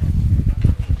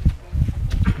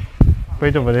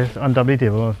 Wait over there on top of the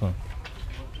table also.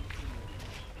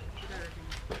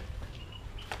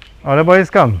 All the boys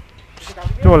come.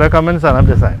 Two come and stand up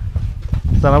this side.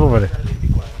 Stand up over there.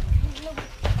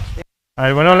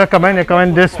 Alright, when all come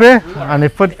in this way and the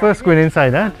foot first going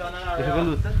inside, huh?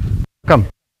 Come.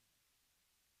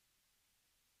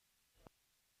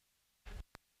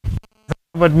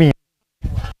 But me.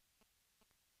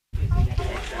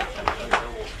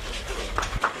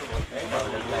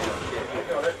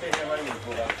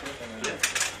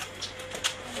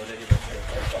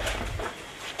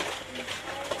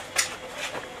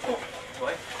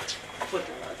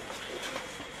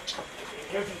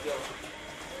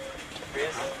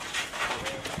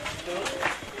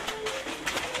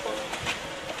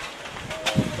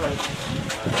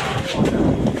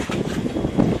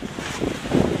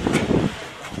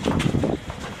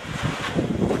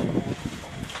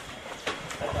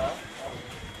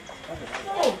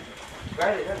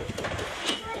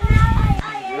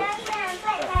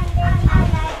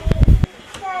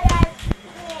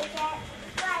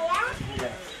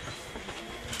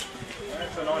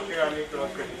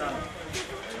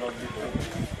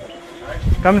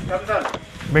 Come,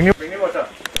 bring you water.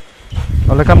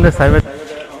 All come this side.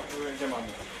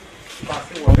 Mix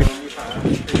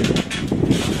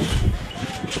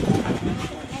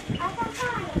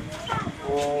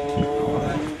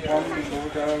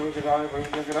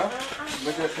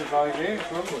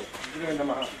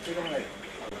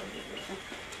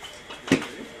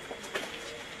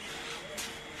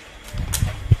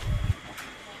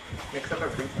up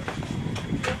everything.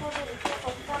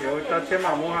 You touch your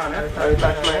mamu hand, I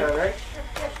touch my hand, right?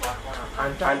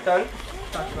 Hand, touch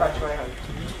my hand.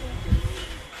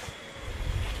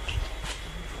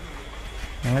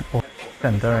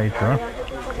 Center right here.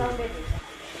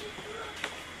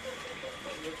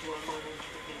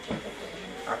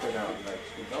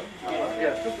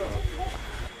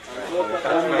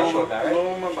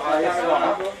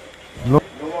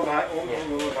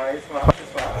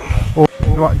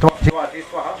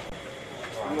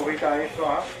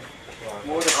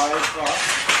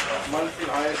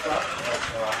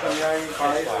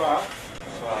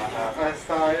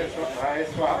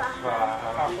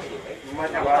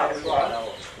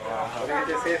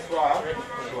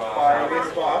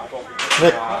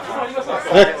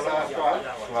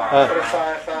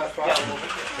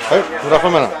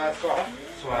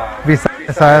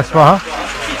 Visaya Swaha,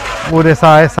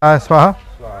 Udesaya Swaha,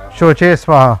 Shoche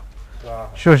Swaha,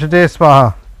 Shoshate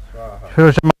Swaha,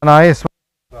 Shoshamanaya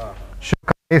Swaha,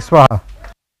 Shukaya Swaha.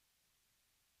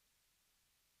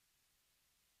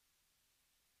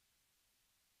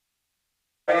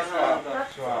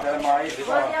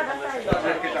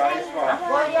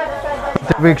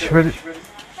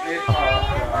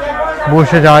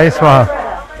 Bhushajaya Swaha,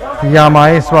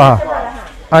 Yamaya Swaha,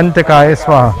 Antakaya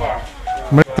Swaha,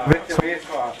 Mritve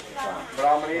Swaha,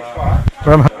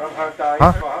 Brahma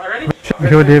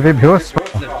Vishwabhyo Devibhyo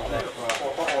Swaha.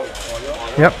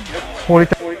 Yep, holy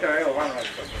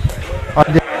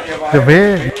Adhyave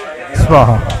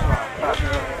Swaha.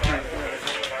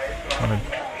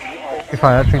 If I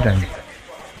had 3 times.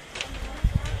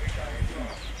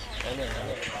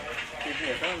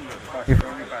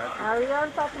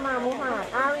 Aryan Tatma Mohan.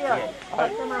 Aryan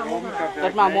Tatma Mohan.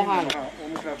 Tatma Mohan.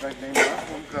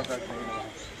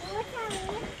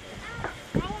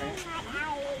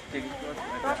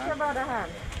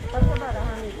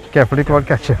 Carefully to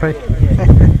catch it, right?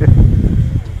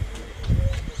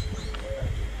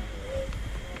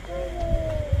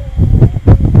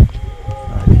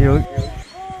 You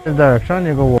in direction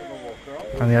you go walk.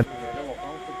 And yet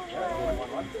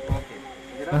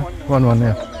one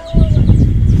yeah.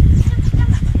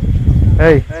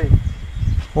 Hey,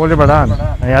 hold it badan.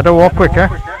 And you have to walk quick, eh?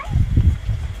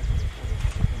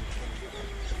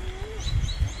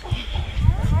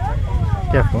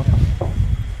 Careful.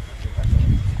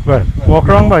 Good. Walk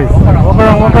around, boys. Walk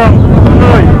around.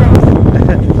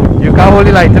 You can't hold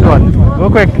the lighted one. Go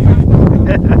quick.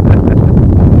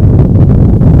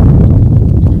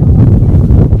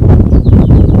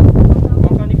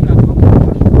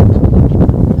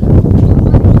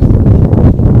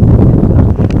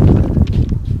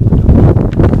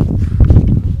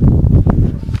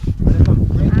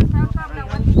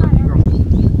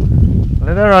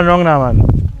 Let her run wrong now, man.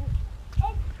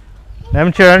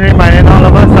 Them children reminding all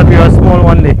of us that we were small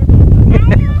one day.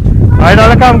 Alright,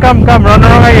 Ola, come, run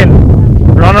around again.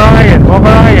 Walk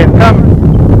around again, come.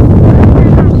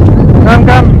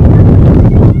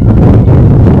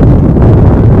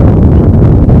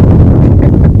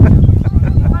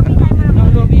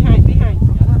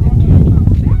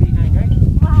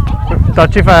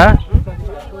 Touchy fire.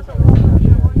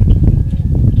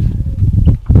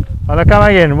 Ola, come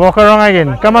again, walk around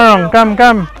again. Come around,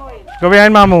 come. Go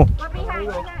behind Mamu.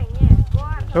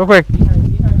 Go quick.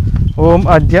 Om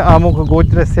Adya Amukha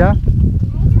Gotrasya.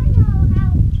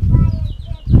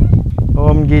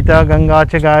 Om Gita Ganga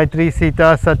Cha Gayatri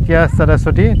Sita Satya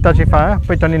Saraswati. Touchy fire.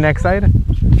 Put on the next side.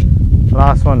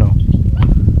 Last one now.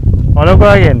 All go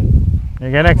again.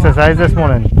 Again exercise this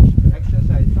morning.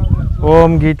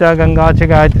 Om Gita Ganga Cha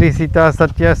Gayatri Sita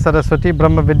Satya Saraswati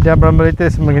Brahma Vidya Brahmarite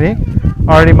Smagini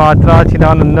Ardi Matra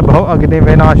Chidananda Bhav Agni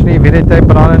Venashni Virite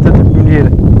Pranata Munir.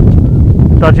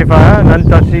 Touchy fire. None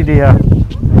touchy diya.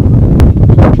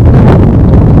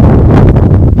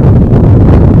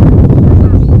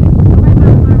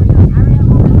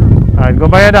 Alright, go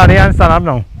by your daddy and stand up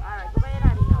now.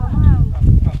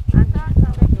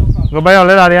 Go by your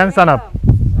daddy and stand up.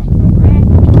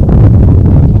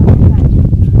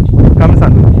 Come,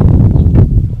 son.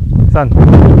 Come,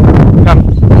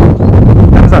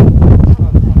 son.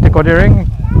 Take out your ring.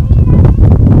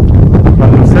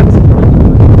 Loose it.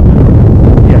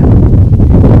 Yeah.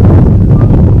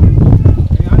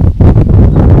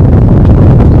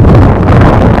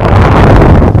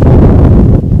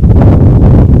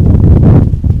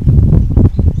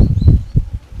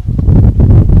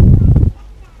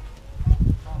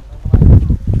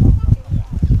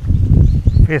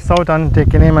 Face out and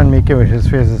take your name and make your wishes.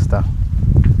 Face is there.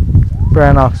 Pray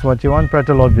and ask what you want. Pray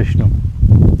to Lord Vishnu.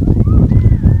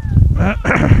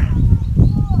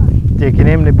 Take your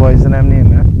name, the boys and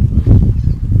name.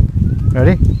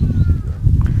 Ready?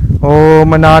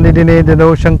 Om Anani Dine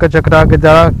Dino Shankar Chakra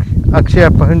Gajara Akshaya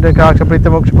Pahindra Prita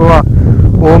Mokshapava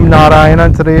Om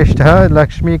Narayanan Sreshta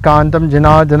Lakshmi Kantam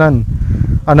Jinardanan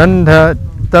Ananda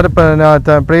Tarpana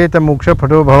Preta Moksha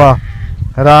Bhava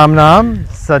Ram नाम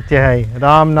सत्य है,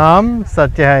 राम नाम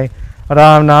सत्य है,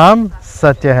 राम नाम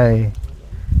सत्य है.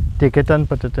 Take it and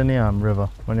put it in the river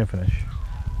when you finish.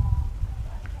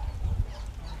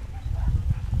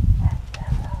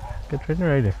 Get ready,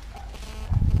 ready.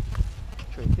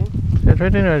 Get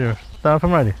ready, ready. Start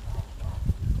from ready.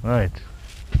 Right.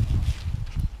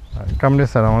 Come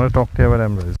this side. I want to talk to you about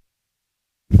embroidery.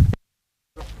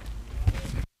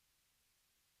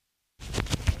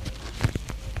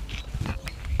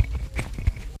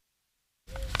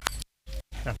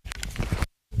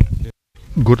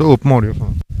 Go to open audio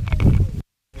phone.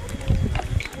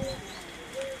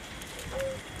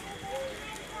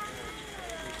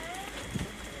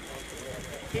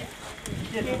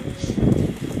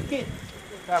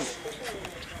 Come.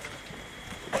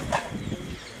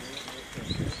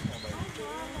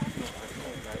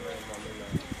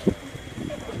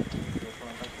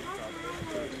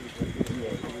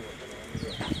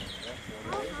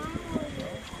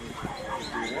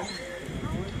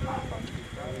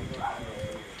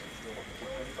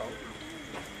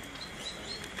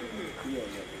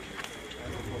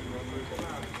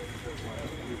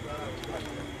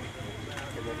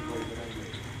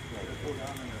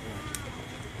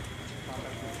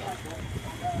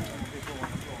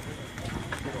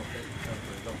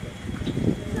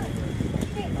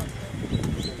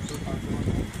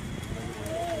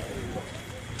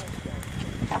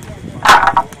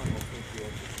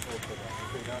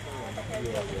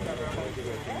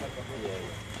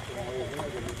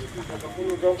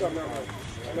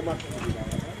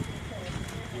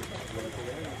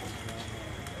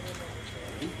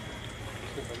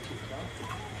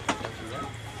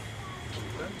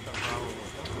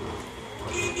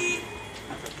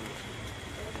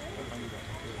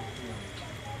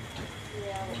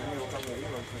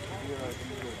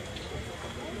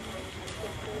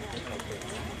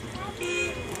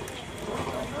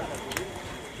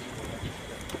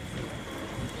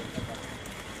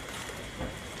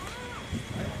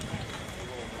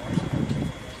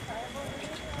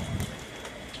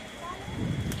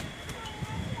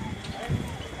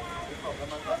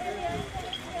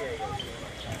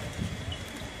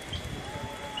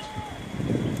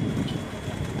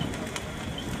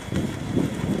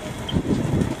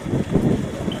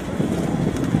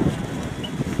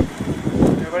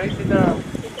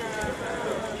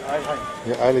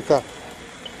 Yeah, Alita.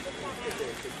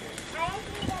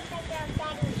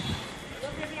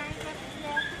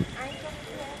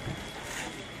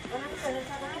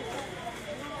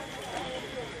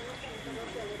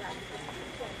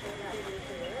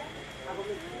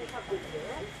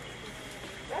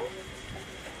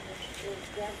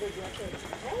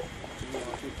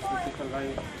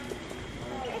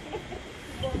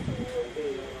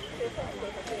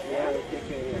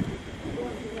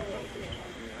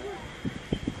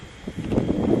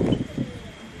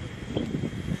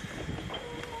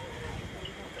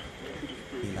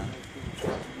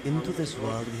 Into this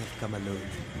world we have come alone,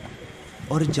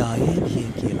 और जाए भी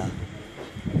अकेला.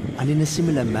 And in a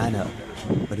similar manner,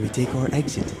 when we take our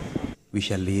exit, we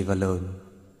shall leave alone.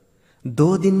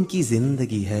 2 दिन की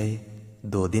जिंदगी है,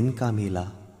 2 दिन का मेला.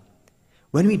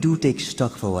 When we do take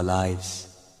stock of our lives,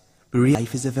 we realize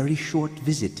life is a very short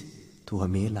visit to a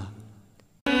mela.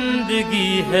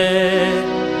 जिंदगी है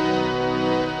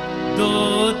 2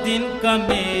 दिन का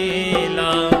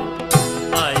मेला,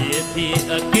 आए भी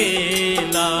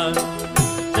अकेला,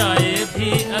 जाए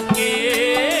भी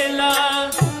अकेला.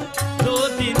 2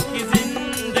 दिन की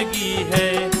जिंदगी है,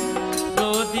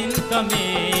 2 दिन का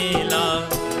मेला.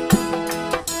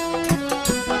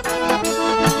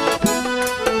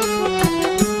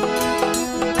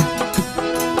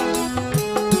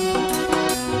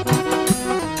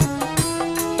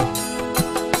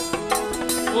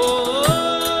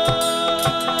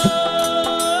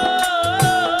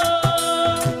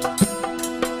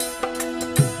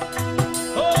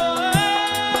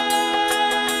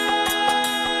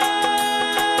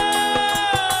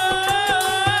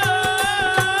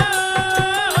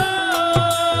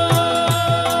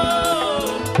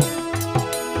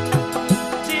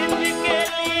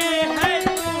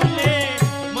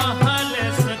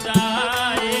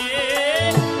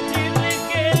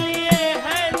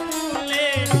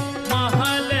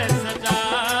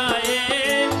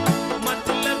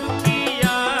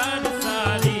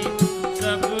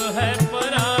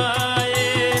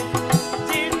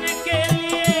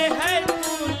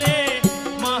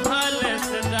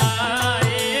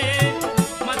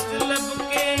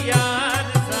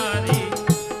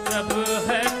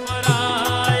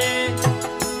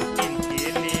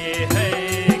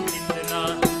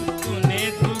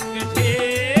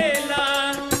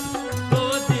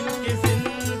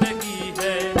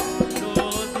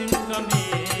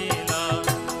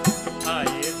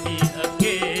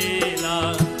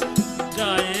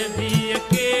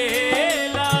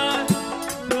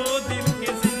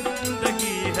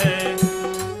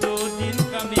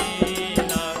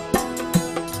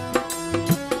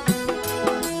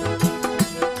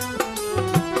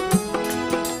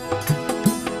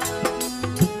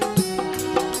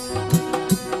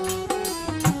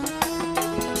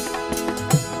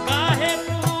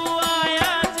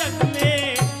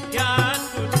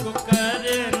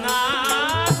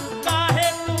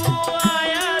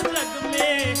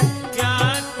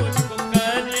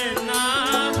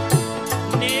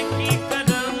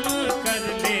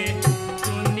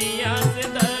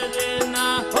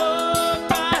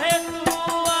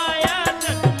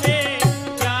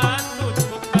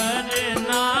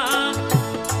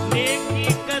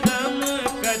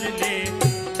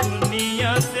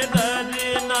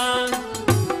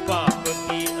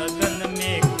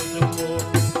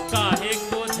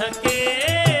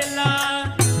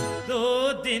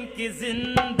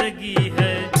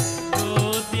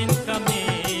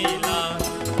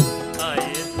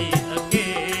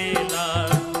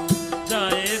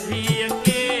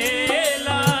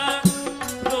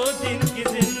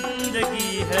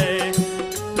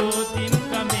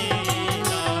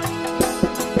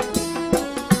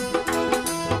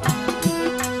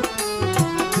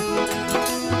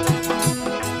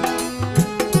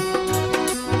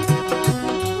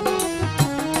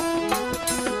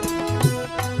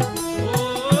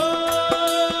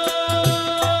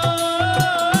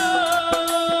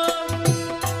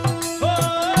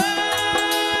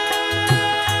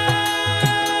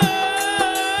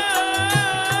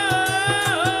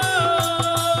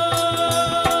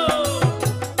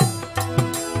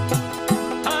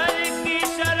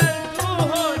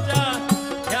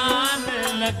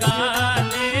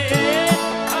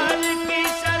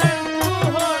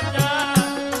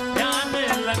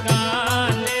 लगा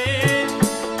ले,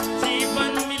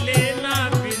 जीवन मिले ना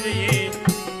फिर ये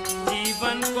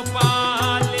जीवन को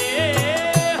पाले।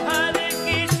 हर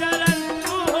की शरण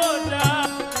तू हो जा,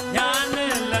 ध्यान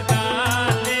लगा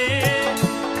ले,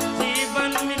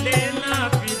 जीवन मिले ना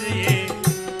फिर ये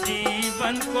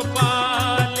जीवन को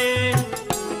पाले।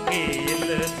 खेल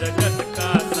जगत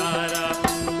का सारा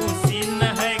उसी न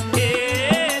है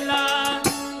खेला,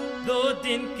 2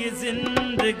 दिन की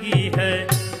जिंदगी है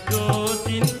 2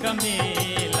 दिन का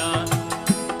मेला।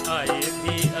 आए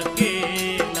भी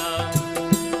अकेला,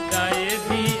 जाए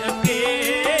भी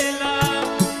अकेला,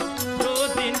 2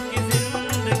 दिन की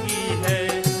जिंदगी है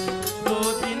 2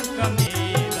 दिन का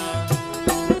मेला।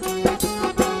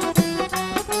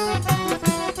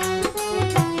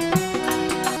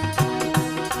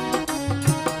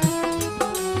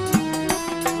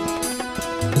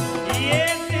 ये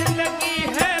जिंदगी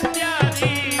है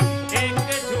प्यारी, एक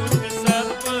झूठ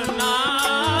सपना।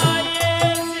 ये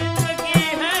जिंदगी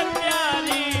है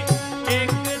प्यारी,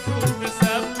 एक झूठ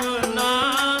सपना।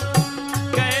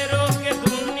 गैरों के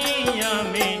दुनिया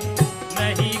में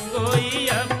नहीं कोई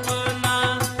अपना,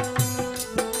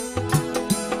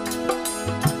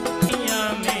 दुनिया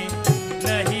में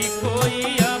नहीं कोई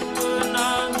अपना।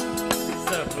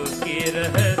 सबके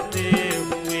रहते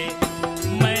हुए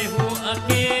मैं हूँ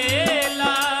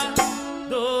अकेला,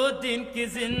 2 दिन की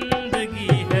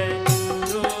जिंदगी है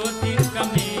 2 दिन का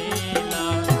मेला।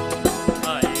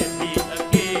 आए भी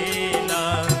अकेला,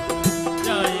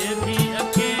 जाए भी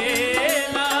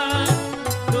अकेला,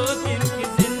 2 दिन की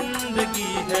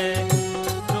जिंदगी है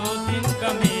 2 दिन का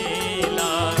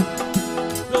मेला।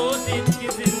 2 दिन की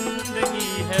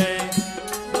जिंदगी है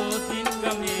 2 दिन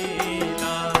का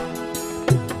मेला।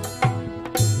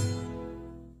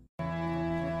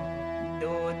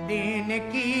 2 दिन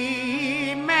की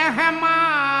मेहमान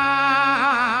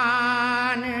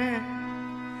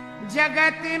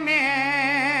जगत में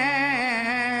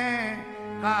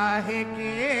काहे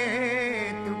के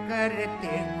तू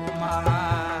करते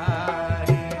गुमान।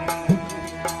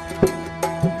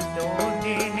 2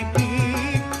 दिन की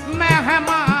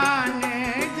मेहमान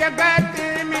जगत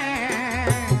में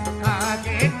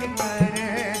काहे के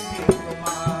करते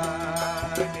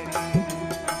गुमान।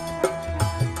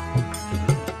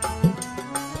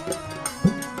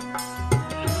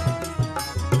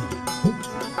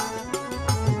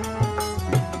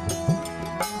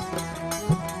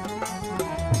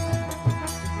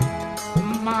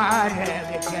 मार्ग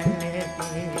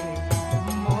चलते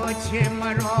मोछ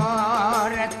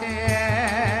मरोरत,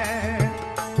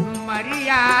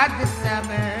 मर्याद सब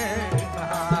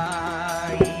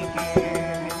भाई के।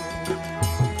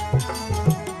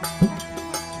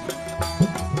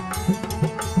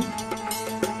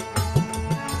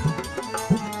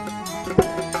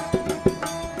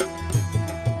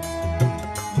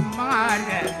 मार्ग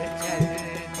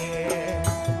चलते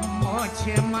मोछ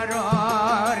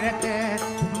मरोरत,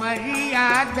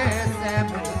 मर्याद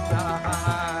सब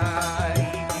भाई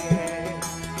के।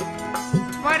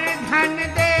 पर धन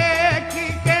देख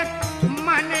के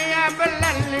मन अब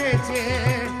ललचे,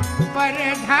 पर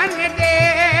धन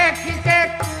देख के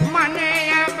मन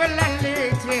अब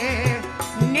ललचे।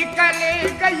 निकल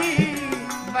गई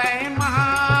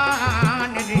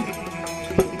बेईमान रे,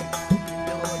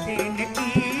 2 दिन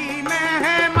की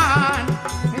मेहमान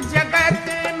जगत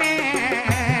में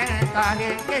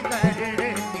काहे के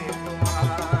करते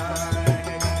गुमान।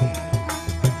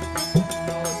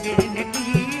 2 दिन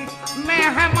की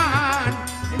मेहमान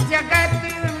जगत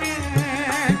में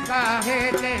काहे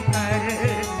के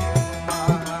करते गुमान।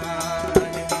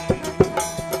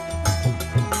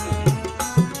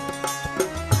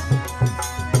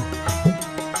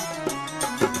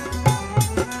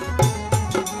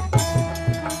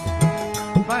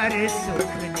 पर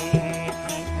सुख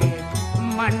देखी के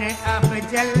मन अब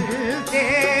जलते,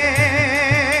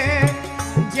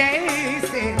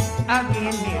 जैसे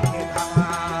अग्नि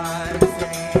भार से।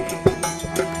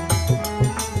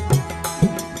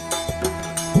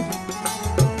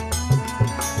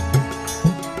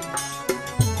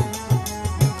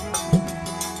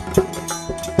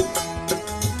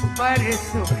 पर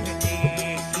सुख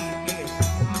देखी के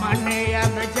मन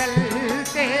अब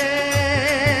जलते,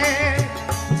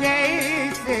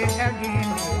 जैसे अग्नि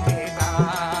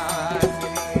भार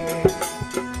से।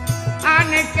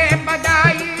 आन के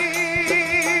बधाई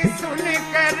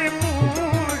सुनकर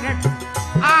मूरख,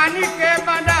 आन के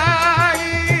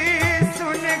बधाई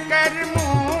सुनकर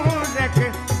मूरख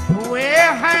हुए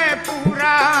हैं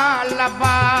पूरा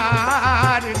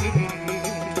लबार।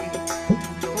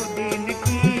 2 दिन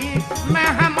की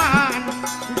मेहमान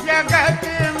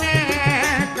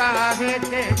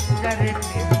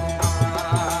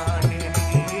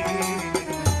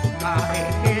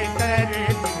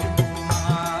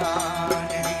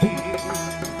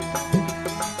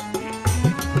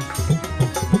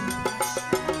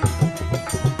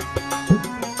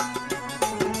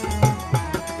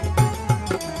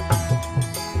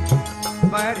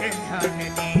पर धन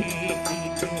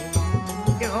दीजिए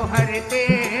त्योहरते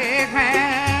हैं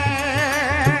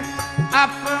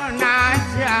अपना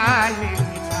जाल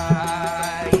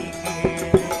बिछाएंगे।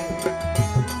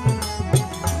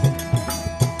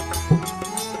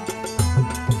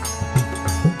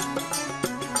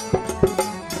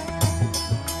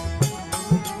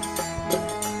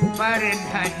 पर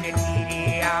धन